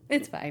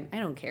 it's fine. I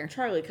don't care.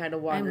 Charlie kind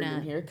of wandered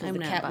in here because the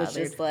cat was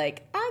bothered. just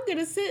like, I'm going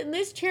to sit in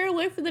this chair and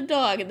wait for the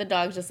dog. And the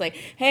dog's just like,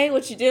 hey,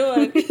 what you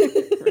doing?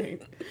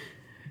 Right.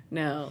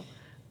 No,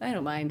 I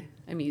don't mind.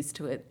 I'm used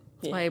to it.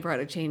 That's why I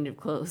brought a change of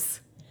clothes.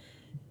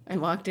 I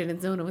walked in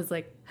and Zona was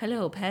like,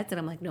 hello, pets. And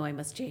I'm like, no, I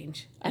must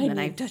change. And then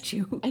I touch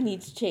you. I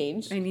need to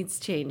change. I need to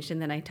change.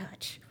 And then I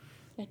touch.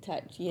 I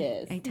touch,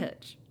 yes. I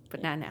touch.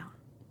 But not now.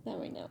 Not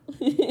right now.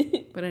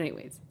 But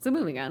anyways, so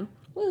moving on.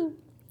 Woo.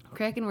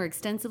 Kraken were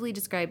extensively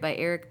described by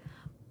Eric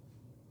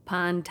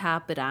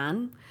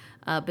Pontoppidan,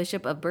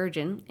 Bishop of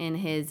Bergen, in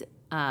his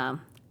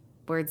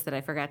words that I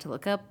forgot to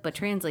look up, but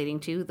translating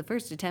to The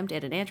First Attempt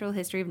at a Natural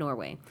History of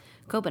Norway,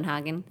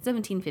 Copenhagen,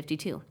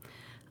 1752.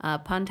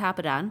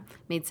 Pontoppidan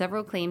made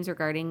several claims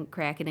regarding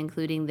Kraken,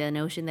 including the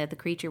notion that the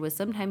creature was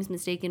sometimes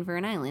mistaken for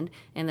an island,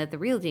 and that the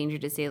real danger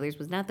to sailors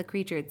was not the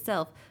creature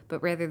itself,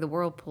 but rather the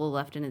whirlpool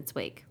left in its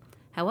wake.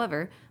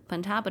 However,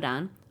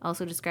 Pontoppidan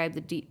also described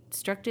the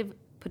destructive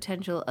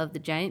potential of the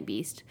giant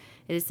beast.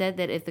 It is said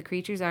that if the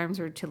creature's arms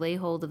were to lay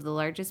hold of the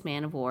largest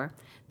man of war,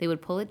 they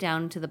would pull it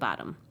down to the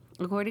bottom.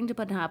 According to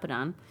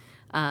Pontoppidan,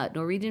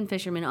 Norwegian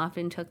fishermen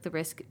often took the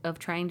risk of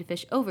trying to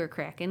fish over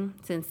Kraken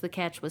since the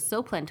catch was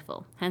so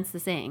plentiful, hence the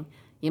saying,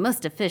 you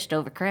must have fished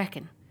over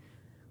Kraken,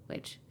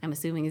 which I'm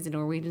assuming is a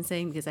Norwegian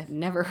saying because I've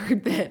never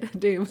heard that a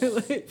day in my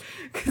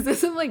life. Because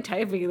as I'm like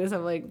typing this,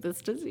 I'm like,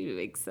 this doesn't even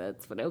make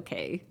sense, but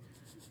okay.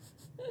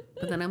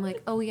 But then I'm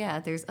like, oh yeah,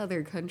 there's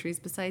other countries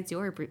besides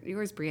yours,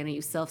 Brianna,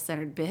 you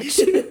self-centered bitch.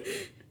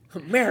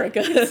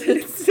 America.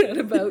 It's not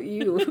about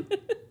you.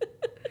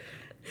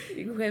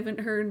 You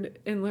haven't heard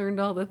and learned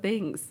all the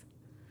things.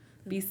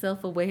 Be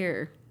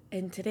self-aware.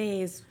 In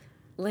today's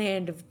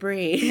land of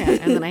Bri. Yeah,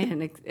 and then I had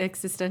an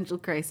existential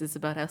crisis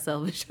about how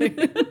selfish I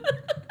am.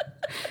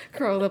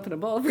 Curled up in a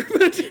ball for a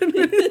bunch of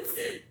minutes.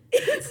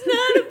 It's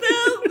not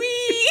about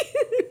me.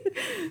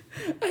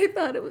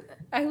 thought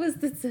I was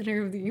the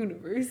center of the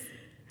universe.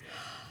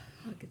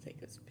 I could take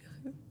this.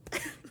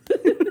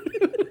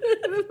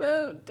 What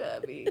about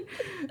Debbie?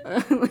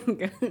 Oh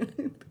my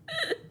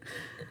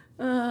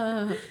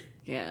god.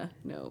 Yeah,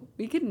 no.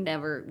 We could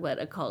never let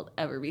a cult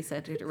ever be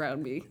centered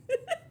around me.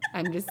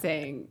 I'm just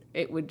saying,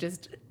 it would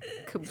just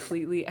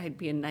completely, I'd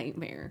be a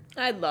nightmare.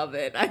 I love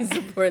it. I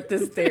support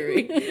this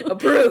theory.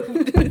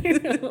 Approved.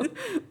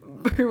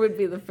 Ber would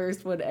be the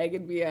first one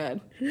egging me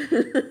on.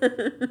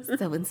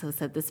 So-and-so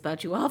said this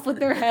about you, off with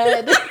their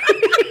head.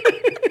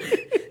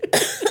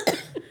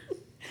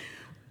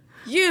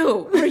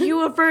 Are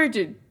you a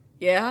virgin?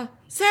 Yeah.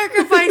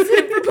 Sacrifice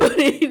him for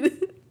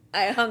pudding.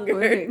 I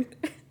hunger.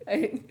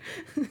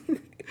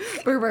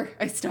 Ber,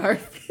 I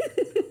starve.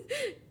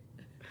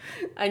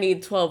 I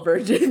need 12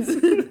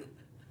 virgins.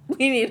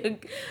 We need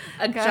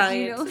a Gosh,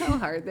 giant. you know how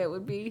hard that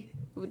would be?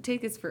 It would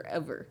take us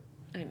forever.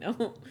 I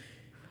know.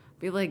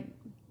 Be like,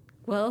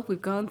 well,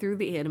 we've gone through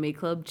the anime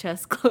club,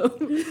 chess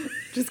club.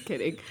 Just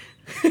kidding.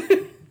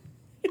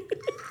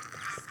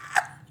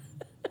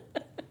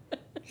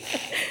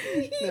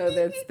 No,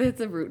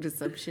 that's a rude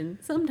assumption.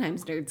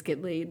 Sometimes nerds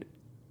get laid.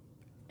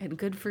 And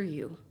good for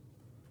you.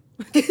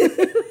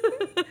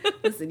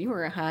 Listen, you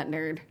were a hot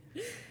nerd.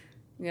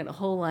 You got a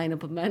whole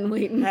lineup of men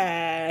waiting.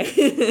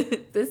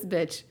 This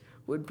bitch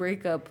would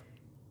break up.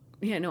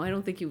 Yeah, no, I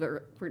don't think you've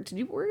ever... Did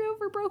you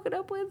ever broken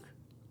up with?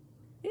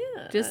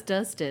 Yeah. Just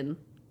Dustin,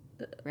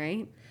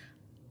 right?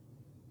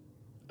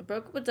 I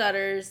broke up with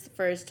Dutters the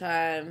first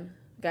time.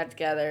 Got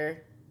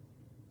together.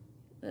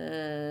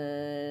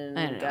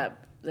 And got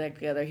back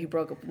together. He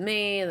broke up with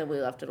me, and then we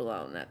left it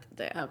alone after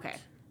that. Okay.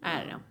 I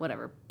don't know.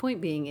 Whatever.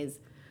 Point being is,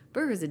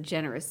 Ber is a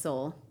generous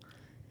soul.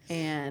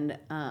 And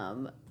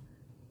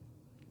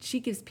she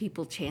gives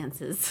people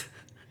chances.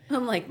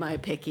 Unlike my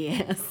picky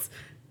ass.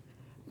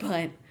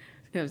 But,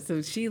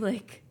 so she,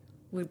 would,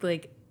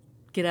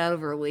 get out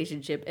of a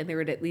relationship, and there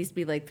would at least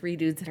be, 3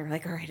 dudes that are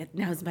like, all right,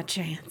 now's my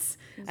chance.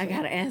 I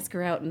gotta ask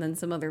her out, and then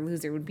some other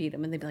loser would beat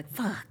him, and they'd be like,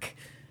 fuck.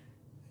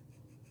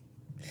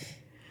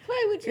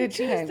 Why would you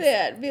choose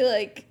that? Be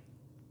like,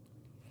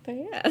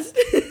 they asked.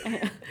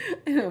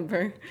 I know,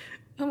 Ber.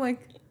 I'm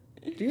like,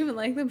 do you even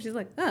like them? She's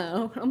like,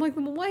 oh. I'm like,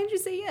 well, why didn't you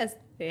say yes?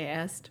 They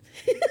asked.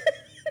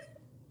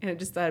 And I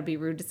just thought it'd be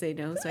rude to say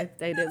no, so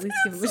I'd at least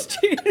give him a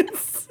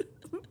chance.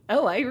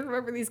 Oh, I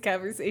remember these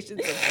conversations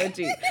with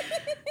Reggie.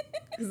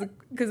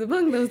 Because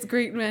among those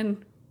great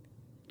men,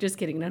 just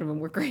kidding, none of them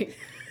were great.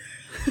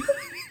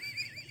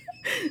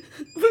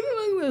 But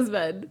among those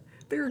men,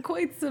 there were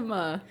quite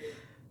some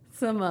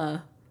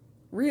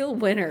real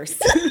winners.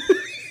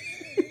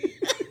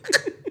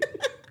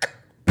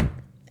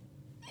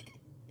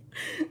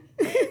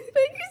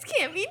 Beggars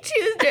can't be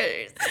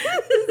choosers.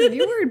 Listen,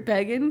 you weren't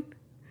begging.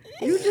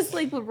 You just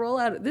would roll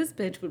out. This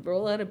bitch would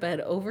roll out of bed,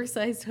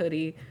 oversized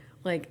hoodie,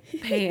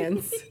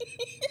 pants,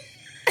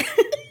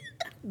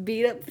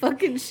 beat up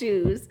fucking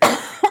shoes,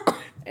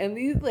 and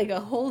these a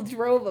whole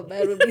drove of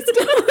men would be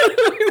still.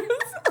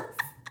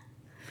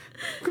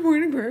 Good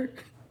morning, Ber.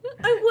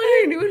 How are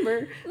you doing,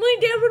 Ber? My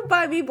dad would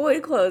buy me boy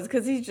clothes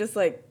because he's just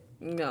no.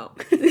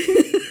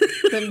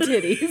 Them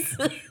titties.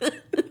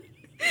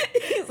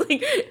 He's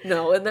like,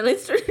 no. And then I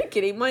started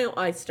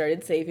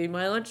saving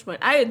my lunch money.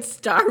 I had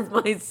starved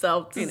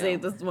myself to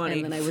save this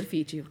money. And then I would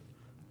feed you.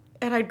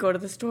 And I'd go to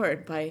the store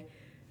and buy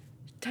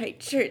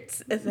tight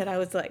shirts. And then I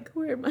was like,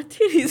 where are my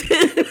titties?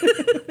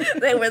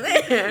 They were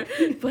there.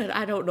 But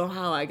I don't know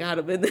how I got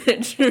them in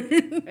that shirt.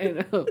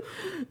 I know.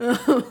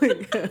 Oh, my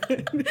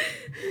God.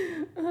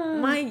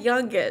 My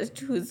youngest,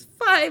 who's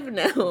 5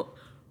 now,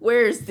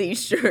 wears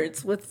these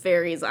shirts with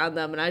fairies on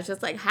them. And I was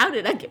just like, how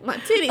did I get my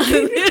titties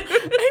in there?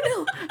 I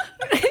know.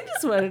 I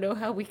just want to know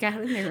how we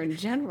got in there in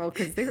general.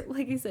 Because,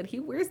 like I said, he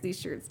wears these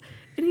shirts.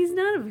 And he's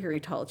not a very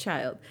tall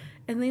child.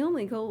 And they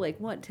only go,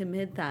 to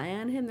mid-thigh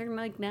on him. They're,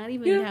 not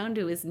even down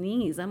to his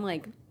knees. I'm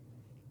like,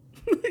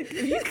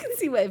 you can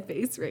see my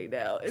face right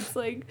now. It's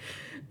I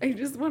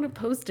just want to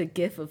post a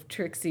gif of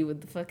Trixie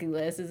with the fucking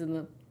glasses and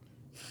the...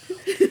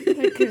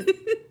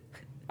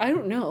 I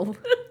don't know.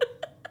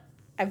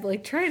 I'm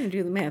trying to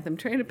do the math. I'm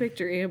trying to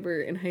picture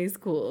Amber in high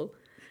school.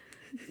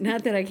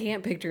 Not that I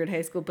can't picture in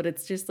high school, but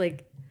it's just I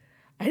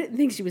didn't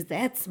think she was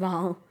that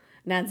small.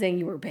 Not saying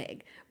you were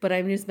big, but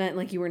I just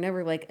meant you were never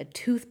a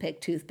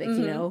toothpick, you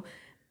know?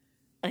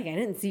 I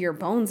didn't see your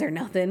bones or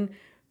nothing.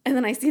 And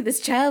then I see this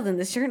child in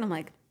this shirt and I'm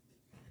like,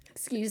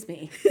 excuse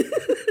me.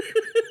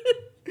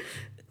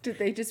 Did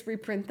they just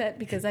reprint that?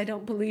 Because I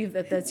don't believe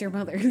that that's your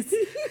mother's.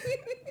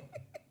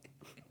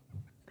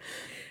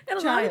 And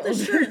a lot of the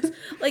shirts,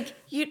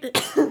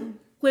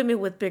 women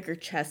with bigger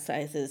chest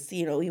sizes,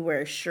 you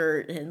wear a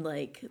shirt and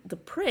the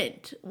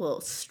print will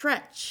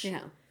stretch.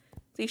 Yeah.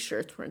 These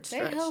shirts weren't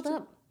stretched. They held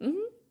up. Mm-hmm.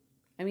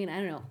 I mean, I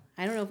don't know.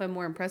 I don't know if I'm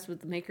more impressed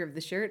with the maker of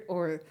the shirt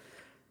or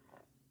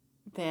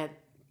that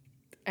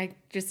like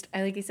you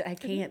said, I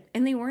can't.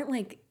 And they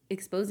weren't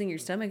exposing your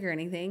stomach or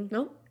anything.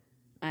 Nope.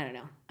 I don't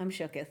know. I'm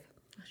shooketh.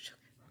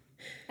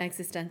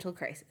 Existential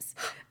crisis.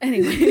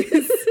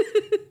 Anyways.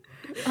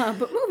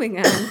 But moving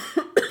on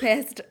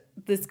past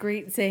this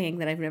great saying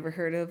that I've never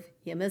heard of.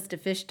 You must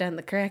have fished on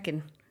the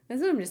Kraken.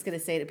 That's what I'm just going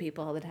to say to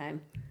people all the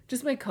time.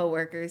 Just my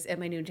coworkers at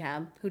my new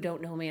job who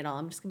don't know me at all.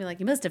 I'm just going to be like,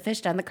 you must have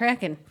fished on the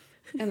Kraken.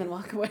 And then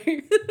walk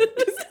away.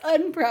 Just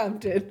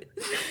unprompted.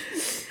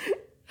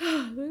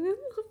 What the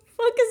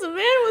fuck is the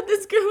matter with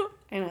this girl?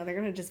 I know, they're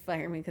going to just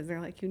fire me because they're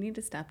like, you need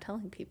to stop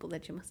telling people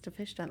that you must have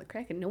fished on the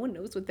Kraken. No one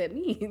knows what that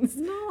means.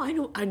 No,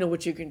 I know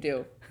what you can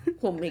do.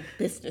 We'll make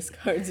business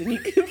cards and you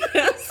can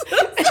pass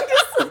them.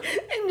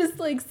 And just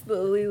like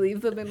slowly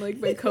leave them in like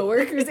my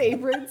coworkers'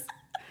 aprons.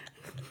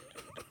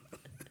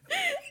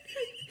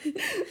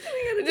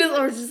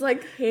 Or just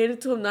like hand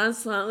it to them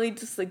nonchalantly,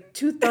 just like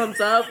 2 thumbs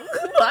up,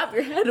 clap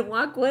your head and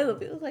walk away. They'll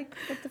be like,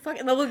 what the fuck?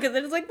 And they'll look at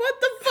it, it's like, what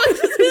the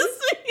fuck does this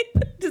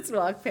mean? Just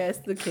walk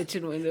past the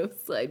kitchen window,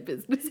 slide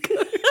business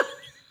card.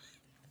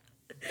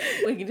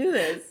 We can do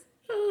this.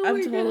 Oh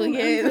I'm totally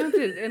game. I'm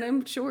tempted, and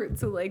I'm short,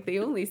 so like they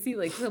only see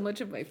like so much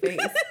of my face.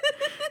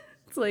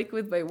 It's like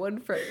with my one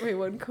friend, my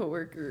one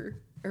coworker,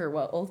 or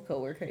well, old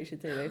coworker, I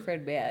should say, my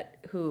friend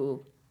Matt,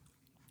 who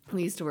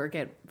we used to work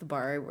at the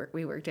bar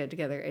we worked at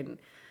together, and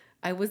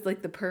I was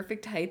like the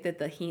perfect height that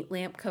the heat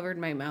lamp covered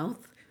my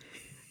mouth,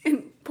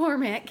 and poor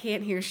Matt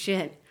can't hear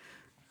shit.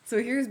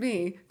 So here's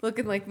me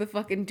looking like the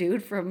fucking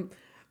dude from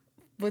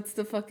what's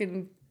the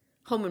fucking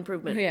Home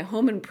Improvement. Yeah,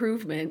 Home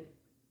Improvement.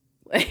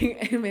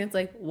 Like, and Matt's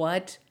like,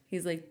 what?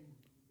 He's like,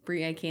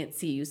 Bri, I can't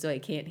see you, so I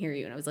can't hear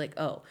you. And I was like,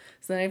 oh.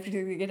 So then I have to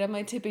either get on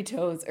my tippy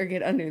toes or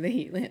get under the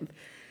heat lamp.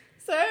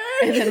 Sir!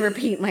 And then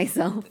repeat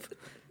myself.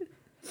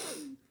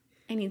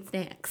 I need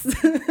snacks.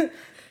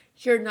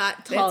 You're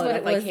not tall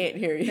enough, I can't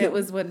hear you. That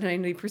was what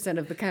 90%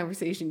 of the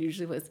conversation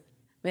usually was.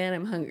 Man,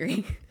 I'm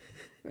hungry.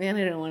 Man,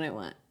 I don't know what I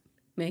want.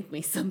 Make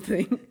me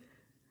something.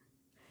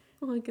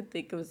 All I could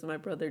think of was my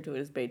brother doing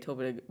his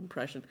Beethoven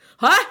impression.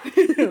 Huh?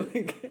 Oh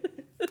my God.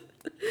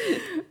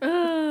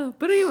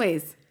 But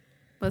anyways,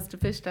 must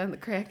have fished on the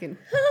Kraken.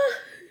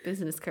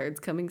 Business cards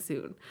coming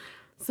soon.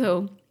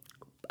 So,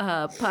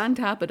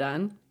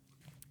 Pontoppidan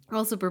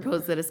also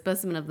proposed that a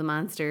specimen of the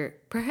monster,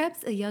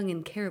 perhaps a young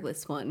and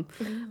careless one,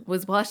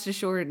 was washed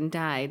ashore and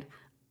died.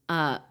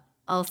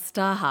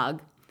 Alstahag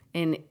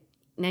in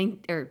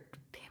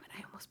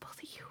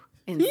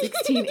in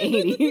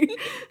 1680.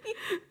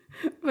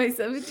 By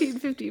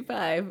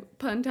 1755,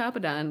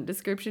 Pontoppidan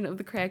description of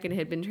the Kraken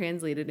had been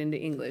translated into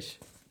English.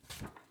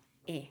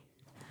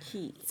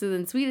 So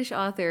then Swedish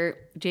author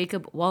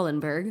Jacob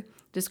Wallenberg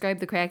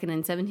described the Kraken in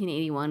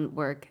 1781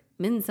 work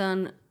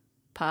Minson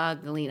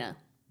Pagalina.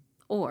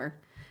 Or,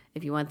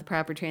 if you want the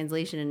proper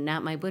translation and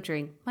not my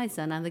butchering, My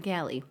Son on the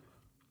Galley.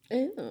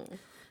 Ew.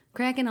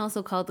 Kraken,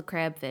 also called the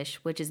crabfish,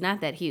 which is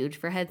not that huge,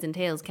 for heads and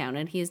tails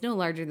counted. He is no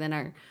larger than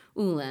our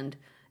Uland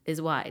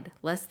is wide,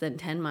 less than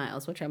 10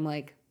 miles, which I'm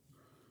like,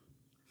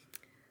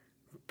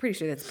 pretty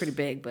sure that's pretty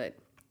big, but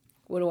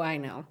what do I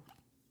know?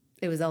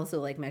 It was also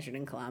like measured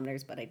in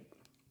kilometers, but I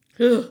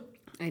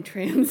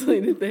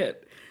translated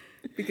that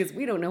because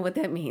we don't know what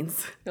that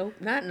means. Nope,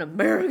 not in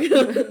America.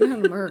 Not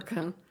in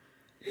America.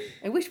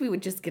 I wish we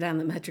would just get on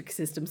the metric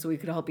system so we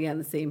could all be on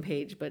the same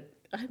page, but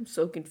I'm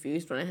so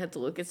confused when I had to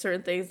look at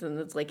certain things and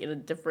it's like in a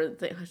different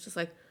thing. I was just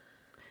like,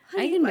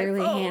 I can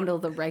barely handle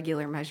the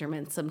regular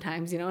measurements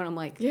sometimes, you know, and I'm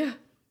like, yeah.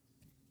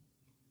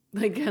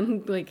 Like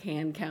I'm like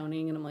hand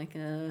counting and I'm like,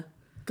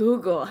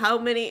 Google, how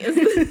many is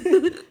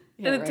this?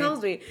 Yeah, and it right.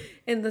 tells me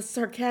in the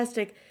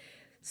sarcastic,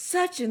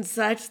 such and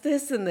such,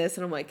 this and this.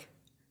 And I'm like,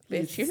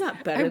 bitch, you're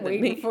not better I'm than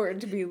waiting me. for it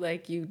to be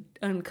like, you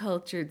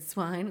uncultured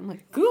swine. I'm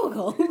like,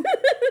 Google.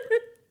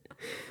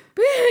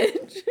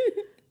 Bitch.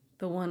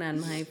 The one on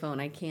my phone,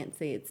 I can't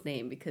say its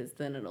name because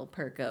then it'll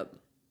perk up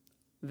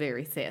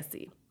very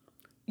sassy.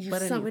 You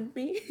But summoned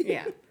me?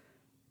 Yeah.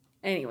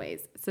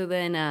 Anyways, so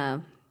then,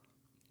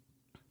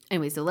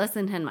 so less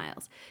than 10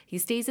 miles. He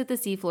stays at the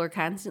seafloor,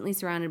 constantly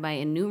surrounded by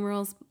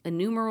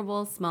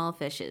innumerable small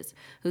fishes,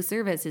 who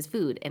serve as his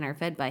food and are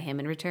fed by him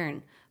in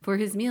return. For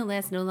his meal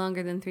lasts no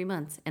longer than 3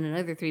 months, and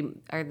another 3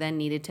 are then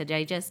needed to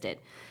digest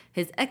it.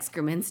 His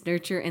excrements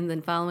nurture and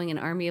then following an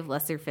army of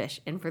lesser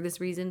fish, and for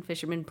this reason,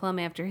 fishermen plumb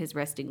after his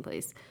resting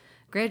place.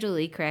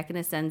 Gradually, Kraken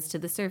ascends to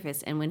the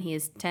surface, and when he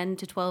is 10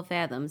 to 12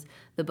 fathoms,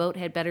 the boat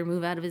had better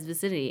move out of his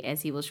vicinity,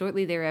 as he will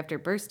shortly thereafter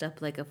burst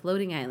up like a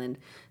floating island,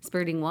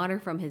 spurting water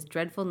from his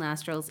dreadful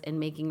nostrils and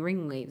making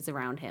ring waves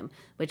around him,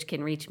 which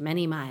can reach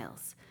many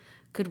miles.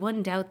 Could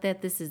one doubt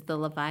that this is the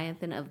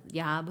Leviathan of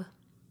Yob?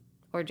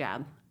 Or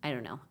Job. I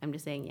don't know. I'm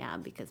just saying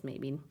Yob because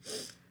maybe,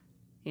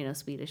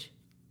 Swedish.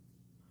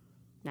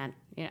 Not,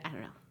 I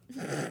don't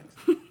know.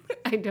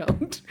 I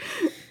don't.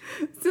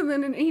 So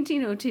then in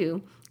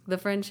 1802, the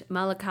French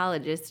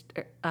malacologist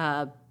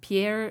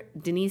Pierre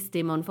Denis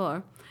de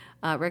Montfort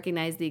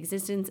recognized the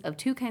existence of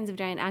 2 kinds of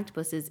giant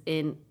octopuses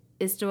in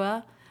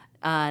Histoire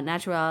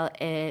naturelle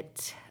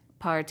et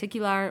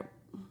particulière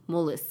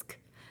mollusque,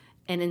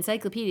 an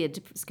encyclopedia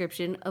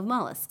description of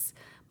mollusks.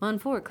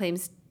 Montfort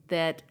claims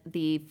that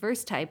the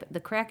first type, the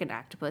Kraken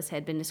octopus,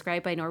 had been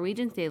described by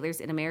Norwegian sailors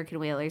and American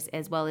whalers,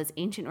 as well as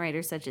ancient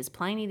writers such as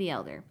Pliny the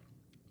Elder.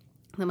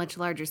 The much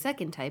larger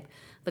second type,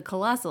 the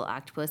colossal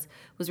octopus,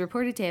 was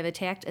reported to have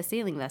attacked a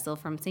sailing vessel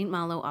from St.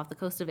 Malo off the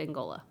coast of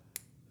Angola.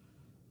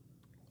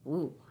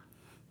 Ooh.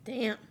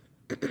 Damn.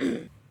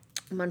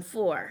 I'm on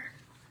 4.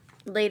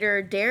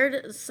 Later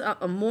dared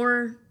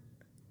more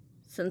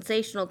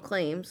sensational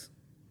claims.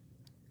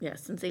 Yeah,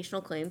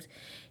 sensational claims.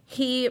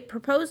 He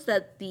proposed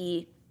that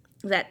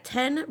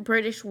 10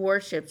 British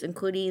warships,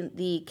 including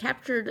the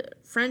captured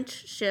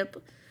French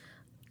ship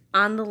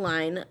on the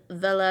line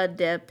Villa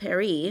de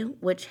Paris,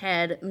 which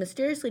had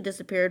mysteriously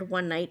disappeared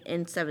one night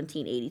in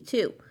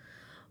 1782.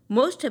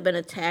 Most have been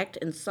attacked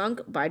and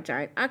sunk by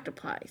giant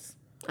octopi.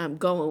 I'm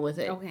going with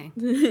it. Okay.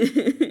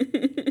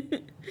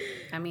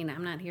 I mean,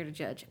 I'm not here to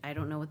judge. I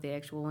don't know what the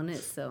actual one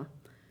is, so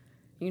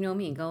you know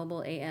me,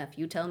 gullible AF.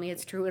 You tell me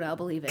it's true and I'll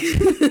believe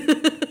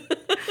it.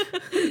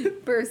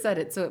 Burr said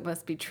it, so it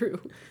must be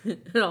true.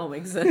 It all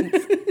makes sense.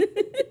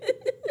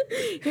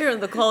 Hearing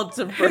the cults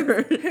of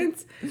Burr.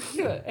 Hence,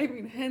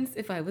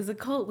 if I was a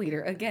cult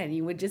leader, again,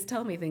 you would just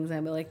tell me things and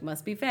I'd be like,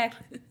 must be fact.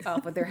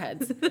 Off with their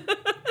heads.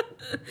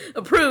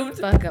 Approved.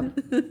 Fuck them.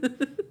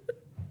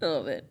 I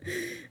love it.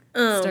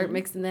 Start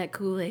mixing that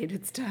Kool-Aid.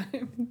 It's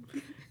time.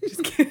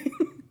 Just kidding.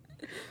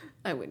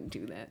 I wouldn't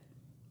do that.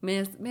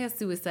 Mass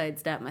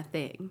suicide's not my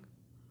thing.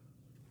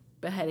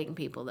 Beheading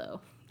people,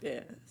 though.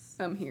 Yes.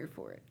 I'm here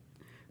for it.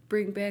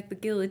 Bring back the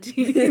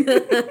guillotine.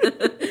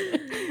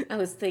 I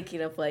was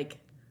thinking of, like,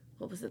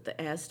 what was it, the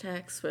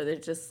Aztecs? Where they're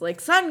just like,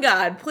 sun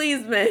god,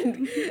 please,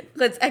 man.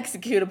 Let's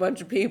execute a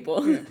bunch of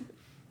people. Yeah,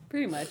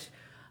 pretty much.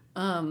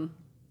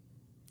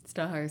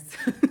 Stars.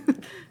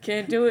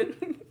 Can't do it.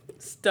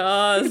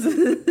 Stars.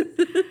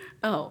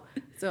 Oh,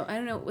 so I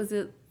don't know, was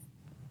it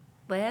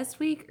last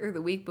week or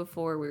the week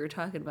before we were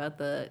talking about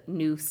the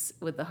noose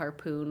with the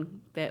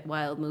harpoon, that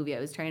wild movie I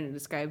was trying to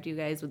describe to you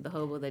guys with the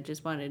hobo that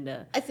just wanted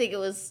to... I think it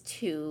was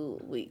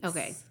 2 weeks.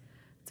 Okay.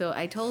 So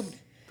I told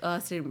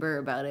Austin and Burr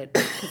about it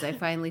because I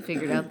finally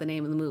figured out the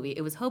name of the movie.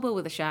 It was Hobo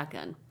with a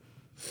Shotgun.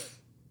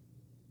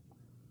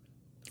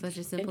 Such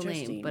a simple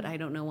name, but I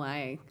don't know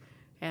why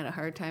I had a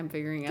hard time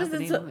figuring out the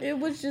name of it. It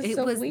was just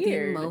so weird. It was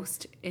the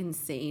most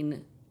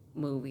insane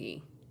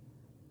movie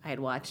I had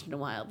watched in a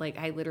while. Like,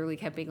 I literally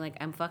kept being like,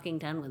 I'm fucking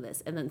done with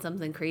this. And then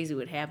something crazy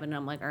would happen, and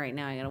I'm like, all right,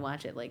 now I gotta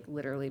watch it. Like,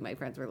 literally, my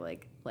friends were,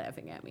 like,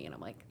 laughing at me, and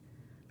I'm like,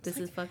 this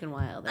is fucking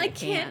wild. I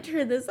can't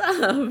turn this up.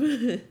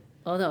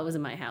 Oh, no, it was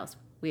in my house.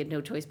 We had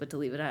no choice but to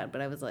leave it on,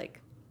 but I was like,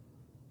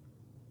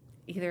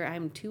 either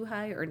I'm too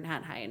high or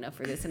not high enough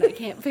for this, and I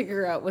can't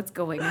figure out what's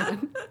going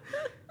on.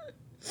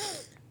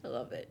 I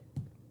love it.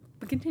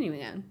 But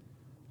continuing on.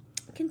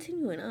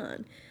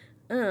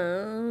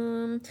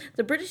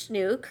 The British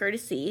knew,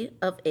 courtesy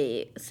of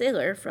a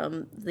sailor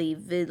from the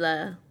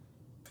Viva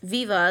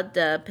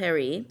de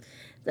Paris,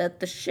 that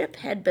the ship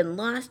had been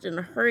lost in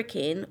a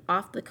hurricane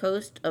off the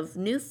coast of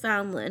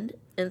Newfoundland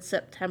in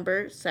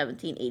September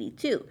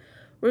 1782,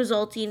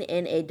 resulting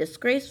in a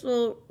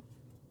disgraceful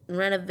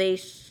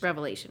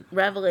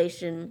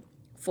revelation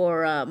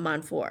for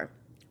Montfort.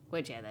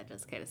 Which, yeah, that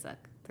does kind of suck.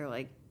 They're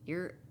like,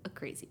 you're a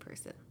crazy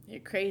person. You're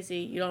crazy.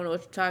 You don't know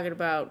what you're talking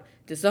about.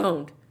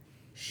 Disowned.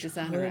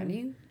 Dishonor on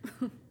you.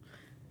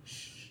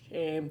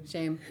 Shame.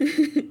 Shame.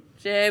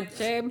 Shame.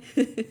 Shame.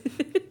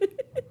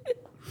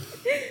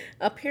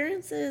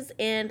 Appearances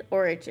and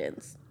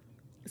origins.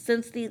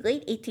 Since the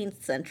late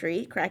 18th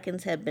century,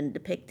 krakens have been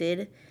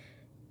depicted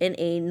in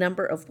a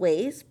number of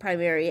ways,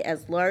 primarily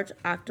as large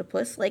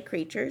octopus-like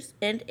creatures,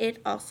 and it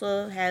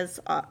also has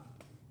often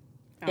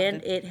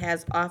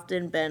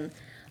been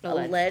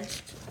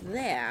alleged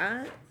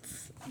that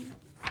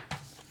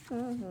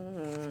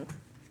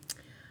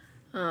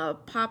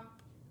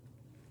Pontopodon.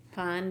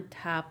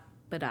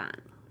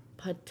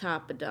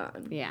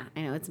 Yeah,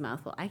 I know, it's a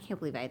mouthful. I can't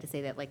believe I had to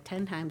say that like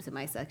 10 times in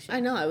my section. I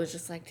know, I was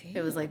just like, damn.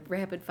 It was like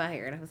rapid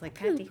fire, and I was like,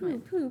 God damn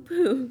it.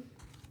 Poo.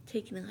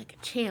 Taking it like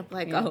a champ,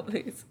 like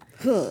always.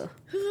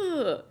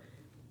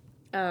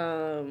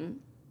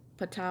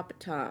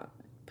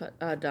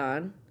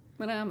 Pontopodon.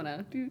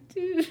 Phenomena.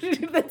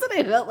 That's what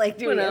I felt like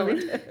doing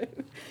every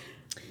time.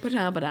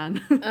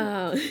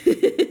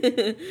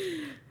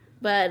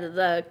 But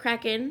the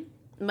Kraken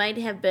might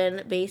have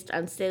been based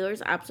on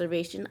sailors'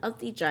 observation of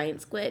the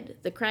giant squid.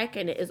 The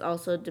Kraken is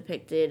also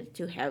depicted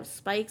to have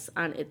spikes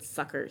on its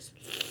suckers.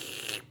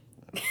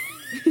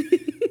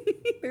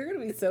 There are going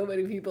to be so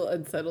many people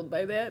unsettled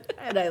by that,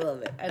 and I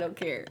love it. I don't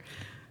care.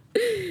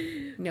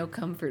 No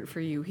comfort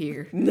for you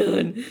here.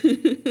 None.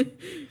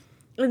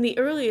 In the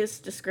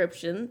earliest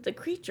description, the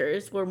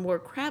creatures were more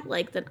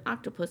crab-like than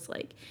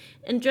octopus-like,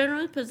 and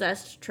generally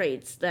possessed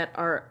traits that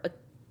are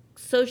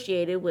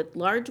associated with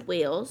large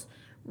whales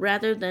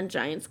rather than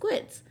giant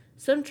squids.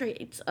 Some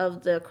traits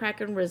of the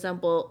Kraken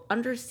resemble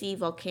undersea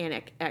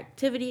volcanic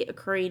activity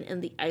occurring in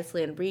the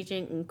Iceland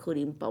region,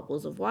 including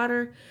bubbles of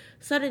water,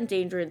 sudden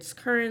dangerous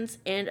currents,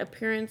 and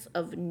appearance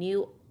of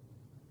new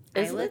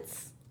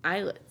islets.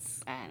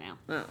 Islets. I don't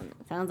know. Oh.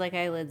 Sounds like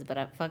eyelids, but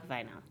fuck if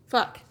I know.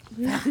 Fuck.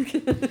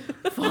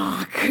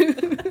 Fuck.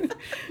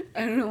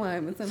 I don't know why,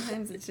 but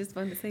sometimes it's just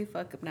fun to say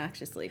fuck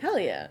obnoxiously. Hell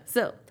yeah.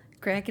 So,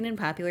 Kraken in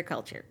popular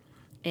culture.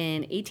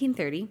 In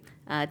 1830,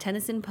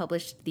 Tennyson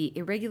published the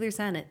irregular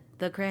sonnet,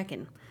 The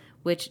Kraken,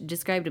 which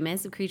described a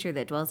massive creature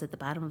that dwells at the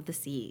bottom of the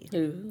sea.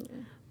 Ooh.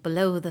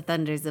 Below the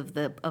thunders of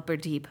the upper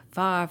deep,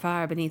 far,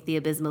 far beneath the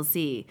abysmal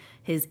sea,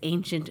 his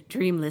ancient,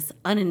 dreamless,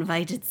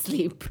 uninvited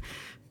sleep,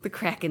 the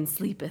Kraken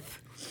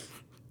sleepeth.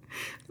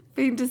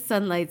 Faintest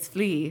sunlights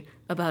flee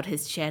about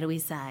his shadowy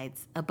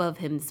sides. Above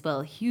him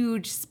swell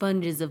huge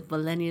sponges of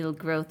millennial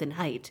growth and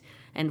height,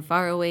 and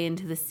far away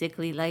into the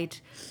sickly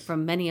light,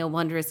 from many a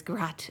wondrous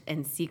grot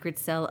and secret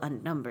cell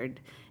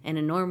unnumbered, an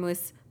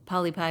enormous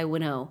polypi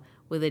winnow,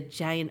 with a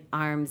giant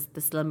arms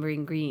the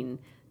slumbering green.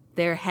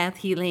 There hath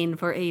he lain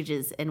for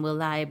ages, and will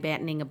lie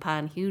battening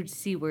upon huge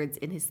seawards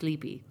in his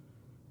sleep.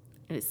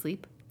 Fuck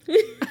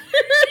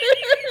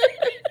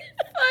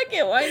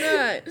it, why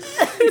not?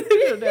 I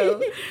don't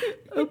know.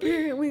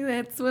 Apparently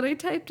that's what I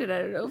typed it. I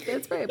don't know if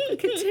that's right. But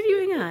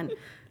continuing on.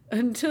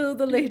 Until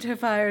the later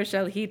fire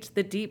shall heat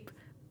the deep,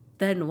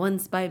 then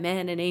once by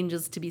man and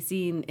angels to be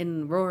seen,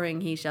 in roaring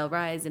he shall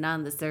rise, and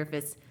on the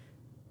surface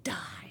die.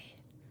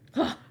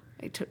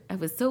 I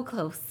was so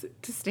close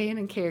to staying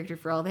in character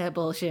for all that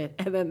bullshit,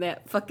 and then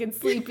that fucking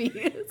sleepy.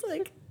 It's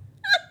like,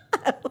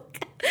 how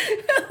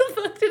the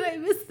fuck did I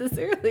miss this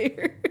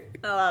earlier?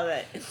 I love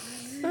it.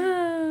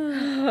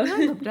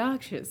 I'm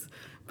obnoxious.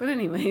 But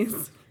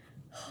anyways.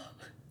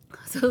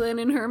 So then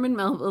in Herman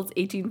Melville's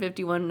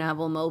 1851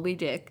 novel Moby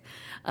Dick,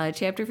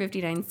 chapter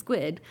 59,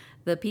 Squid,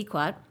 the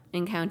Pequot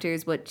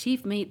encounters what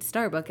Chief Mate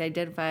Starbuck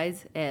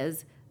identifies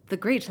as the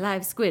great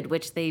live squid,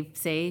 which they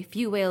say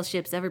few whale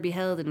ships ever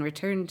beheld and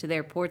returned to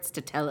their ports to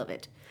tell of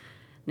it.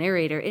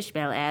 Narrator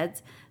Ishmael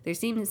adds, there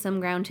seems some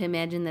ground to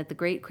imagine that the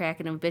great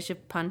kraken of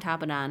Bishop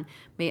Pontoppidan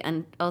may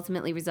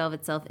ultimately resolve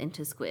itself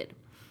into squid.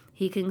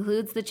 He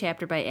concludes the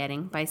chapter by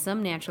adding, by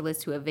some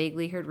naturalists who have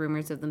vaguely heard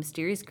rumors of the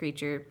mysterious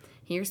creature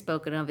here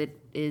spoken of, it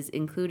is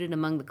included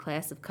among the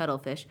class of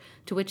cuttlefish,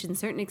 to which in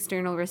certain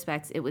external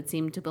respects it would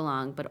seem to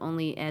belong, but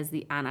only as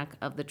the anak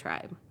of the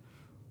tribe.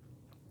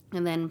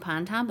 And then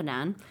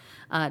Pontoppidan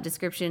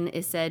description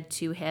is said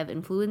to have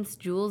influenced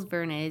Jules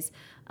Verne's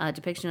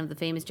depiction of the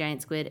famous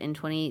giant squid in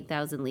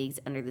 28,000 Leagues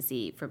Under the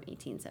Sea from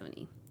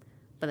 1870.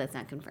 But that's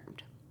not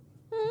confirmed.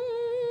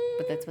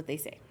 But that's what they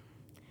say.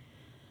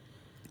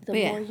 The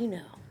more you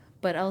know.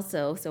 But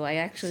also, so I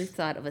actually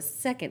thought of a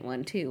second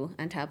one, too,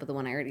 on top of the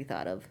one I already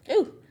thought of.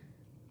 Ooh.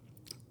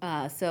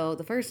 So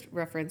the first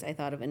reference I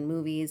thought of in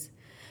movies...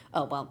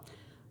 Oh, well,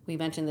 we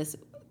mentioned this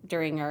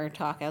during our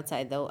talk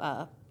outside,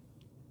 though.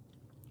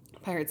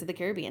 Pirates of the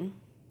Caribbean.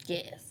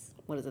 Yes.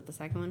 What is it, the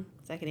second one?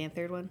 Second and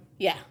third one?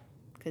 Yeah.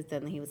 Because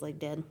then he was, like,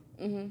 dead.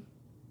 Mm-hmm.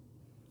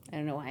 I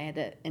don't know why I had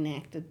to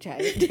enact a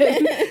giant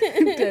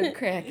dead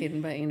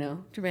Kraken, but,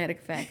 dramatic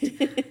effect.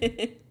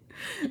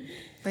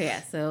 But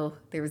yeah, so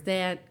there was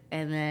that,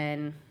 and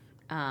then,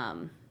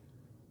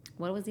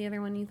 what was the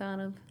other one you thought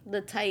of?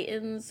 The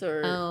Titans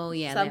or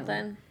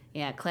something.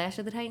 Yeah, Clash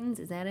of the Titans,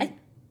 is that it? I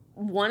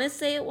want to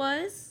say it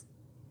was.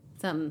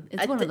 Something.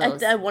 It's one of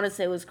those. I want to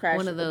say it was Clash.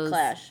 One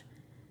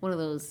of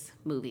those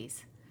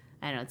movies.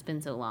 I don't know, it's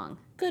been so long.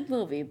 Good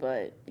movie,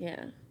 but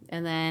yeah.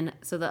 And then,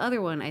 so the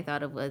other one I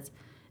thought of was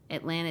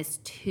Atlantis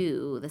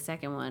 2, the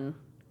second one,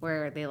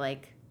 where they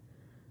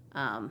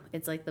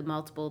it's like the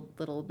multiple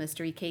little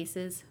mystery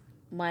cases.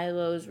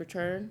 Milo's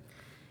Return?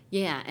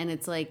 Yeah, and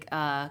it's like,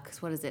 because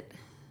what is it?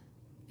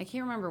 I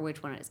can't remember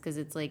which one it is, because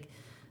it's like,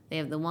 they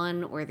have the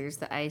one where there's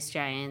the ice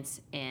giants,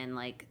 and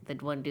like the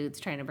one dude's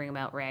trying to bring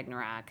about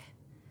Ragnarok.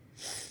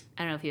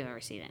 I don't know if you've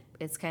ever seen it.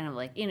 It's kind of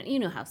like, you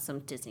know how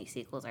some Disney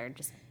sequels are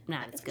just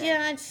not as good.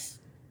 Yeah, it's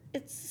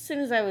as soon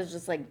as I was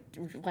just like,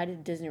 why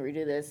did Disney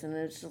redo this? And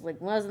it's just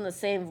like, wasn't the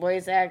same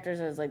voice actors.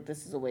 I was like,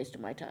 this is a waste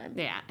of my time.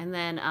 Yeah, and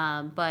then,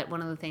 but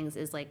one of the things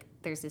is like,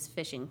 there's this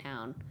fishing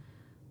town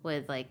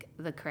with like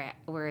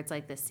where it's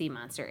like the sea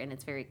monster, and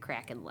it's very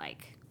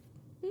Kraken-like.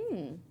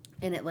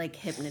 And it like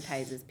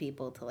hypnotizes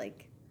people to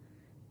like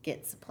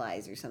get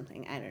supplies or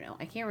something. I don't know.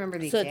 I can't remember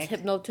the exact. So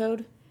it's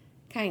Hypnotoad?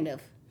 Kind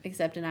of,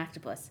 except an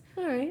octopus.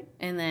 All right.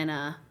 And then,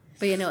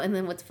 but and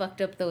then what's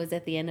fucked up though is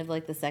at the end of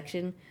like the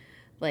section,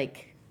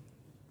 like,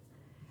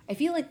 I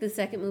feel like the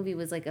second movie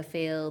was like a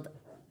failed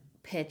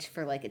pitch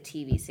for like a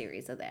TV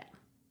series of that.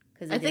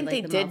 I think they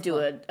did do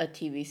a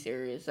TV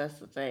series. That's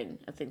the thing.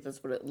 I think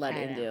that's what it led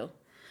into.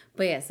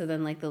 But yeah, so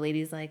then like the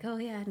lady's like, oh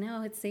yeah,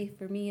 now it's safe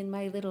for me and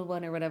my little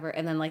one or whatever.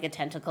 And then like a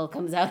tentacle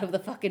comes out of the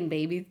fucking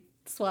baby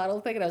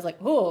swaddle thing. And I was like,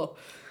 oh.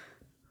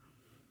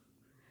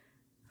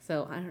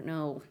 So I don't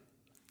know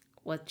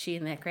what she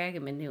and that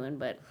Kraken been doing,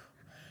 but.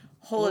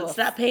 Hold it,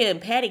 stop paying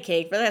patty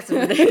cake for that.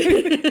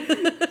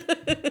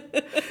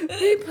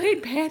 They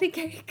played patty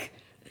cake.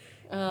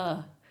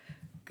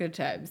 Good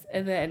times.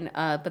 And then,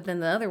 but then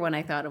the other one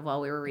I thought of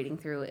while we were reading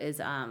through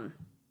is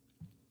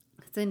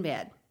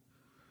Sinbad.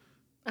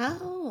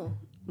 Oh.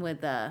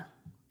 With, I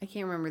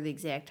can't remember the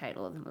exact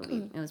title of the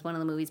movie. It was one of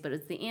the movies, but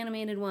it's the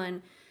animated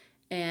one.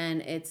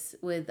 And it's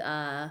with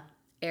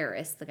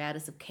Eris, the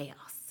goddess of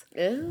chaos.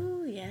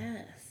 Oh,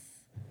 yes.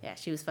 Yeah,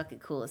 she was fucking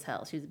cool as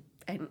hell. She was,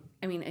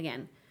 I mean,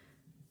 again,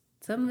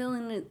 Some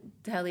villain,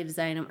 how they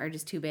design them are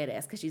just too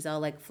badass because she's all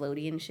like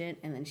floaty and shit,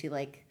 and then she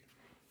like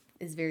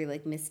is very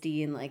like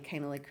misty and like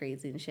kind of like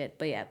crazy and shit.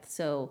 But yeah,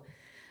 so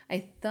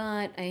I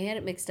thought I had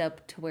it mixed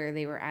up to where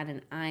they were on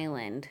an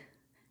island.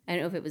 I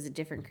don't know if it was a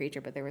different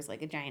creature, but there was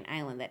like a giant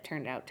island that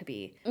turned out to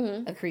be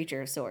a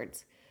creature of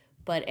swords.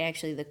 But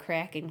actually, the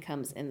Kraken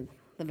comes in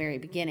the very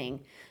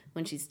beginning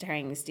when she's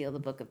trying to steal the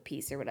Book of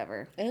Peace or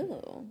whatever.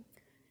 Oh.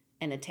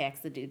 And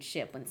attacks the dude's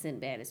ship when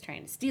Sinbad is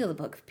trying to steal the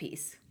Book of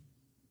Peace.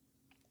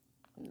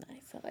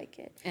 Nice, I like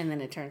it. And then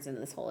it turns into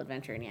this whole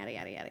adventure and yada,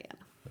 yada, yada, yada.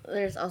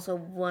 There's also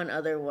one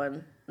other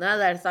one. Now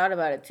that I thought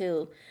about it,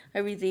 too, I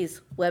read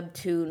these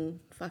webtoon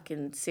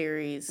fucking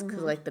series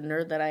because, like, the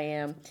nerd that I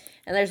am.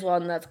 And there's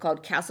one that's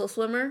called Castle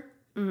Swimmer.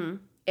 Mm-hmm.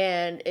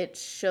 And it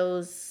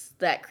shows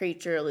that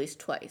creature at least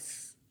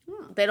twice.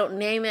 They don't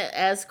name it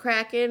as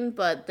Kraken,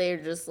 but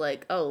they're just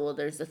like, oh, well,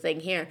 there's a thing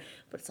here.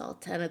 But it's all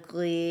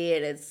tentacly,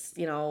 and it's,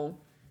 you know,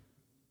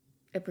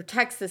 it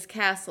protects this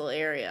castle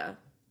area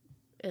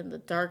in the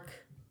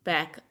dark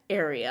back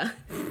area.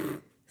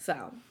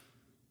 So.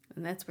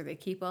 And that's where they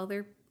keep all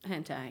their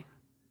hentai.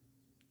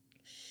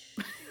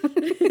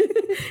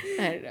 I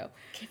don't know.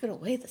 Giving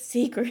away the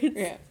secrets.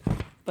 Yeah.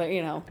 But,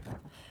 you know.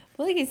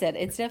 But like I said,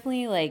 it's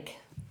definitely like,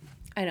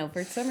 I don't know,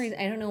 for some reason,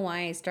 I don't know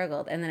why I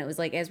struggled. And then it was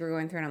like, as we were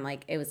going through, and I'm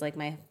like, it was like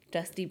my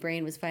dusty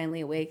brain was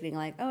finally awakening,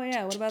 like, oh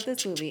yeah, what about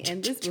this movie?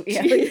 And this movie.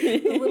 Yeah, like,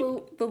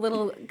 the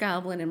little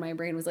goblin in my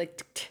brain was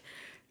like,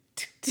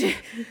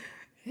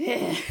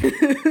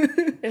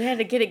 It had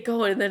to get it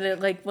going, and then it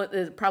like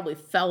it probably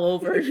fell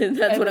over, and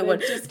that's when it went.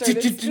 Just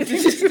started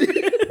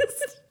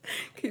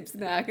keeps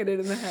knocking it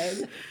in the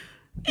head.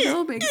 It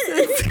all makes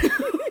sense.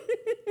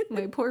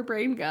 My poor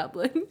brain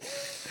goblin.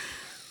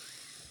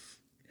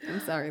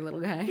 I'm sorry,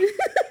 little guy.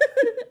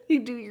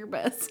 You do your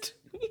best.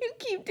 You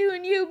keep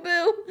doing you,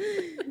 boo.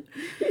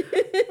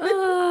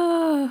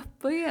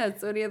 But yeah,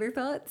 so any other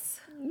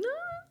thoughts? No.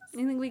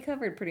 I think we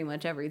covered pretty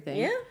much everything.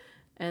 Yeah.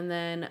 And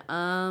then,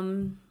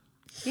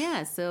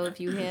 yeah, so if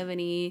you have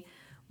any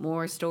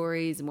more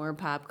stories, more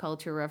pop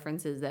culture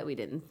references that we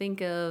didn't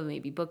think of,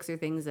 maybe books or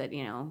things that,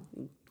 you know,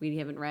 we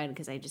haven't read,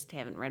 because I just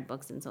haven't read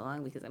books in so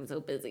long because I'm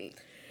so busy.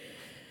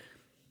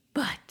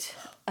 But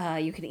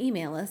you can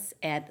email us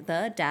at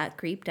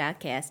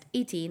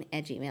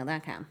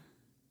the.creep.cast18@gmail.com.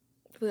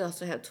 We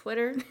also have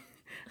Twitter.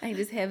 I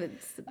just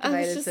haven't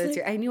divided so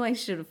like, I knew I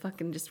should have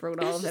fucking just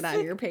wrote all of it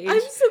on your page. I'm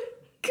so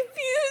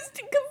confused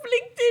and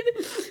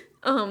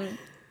conflicted.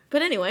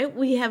 But anyway,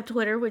 we have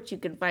Twitter, which you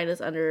can find us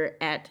under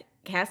at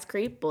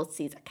 @CastCreep. Both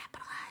C's are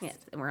capitalized. Yes,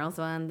 and we're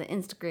also on the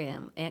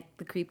Instagram at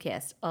the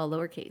Creepcast, all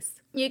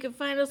lowercase. You can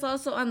find us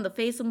also on the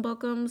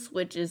Facebookums,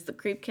 which is the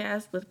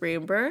Creepcast with Bri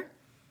and Ber.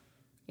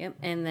 Yep,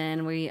 and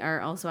then we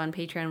are also on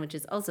Patreon, which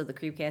is also the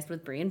Creepcast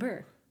with Bri and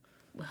Ber.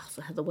 We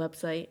also have the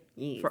website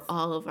yes. for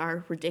all of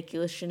our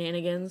ridiculous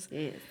shenanigans,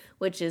 yes.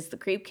 which is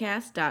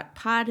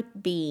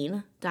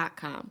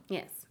thecreepcast.podbean.com.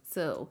 Yes,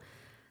 so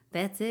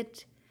that's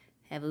it.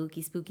 Have a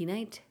ookie spooky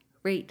night.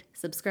 Rate,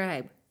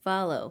 subscribe,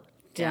 follow,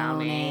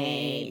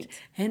 donate.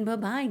 And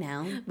bye-bye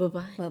now.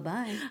 Bye-bye.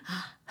 Bye-bye.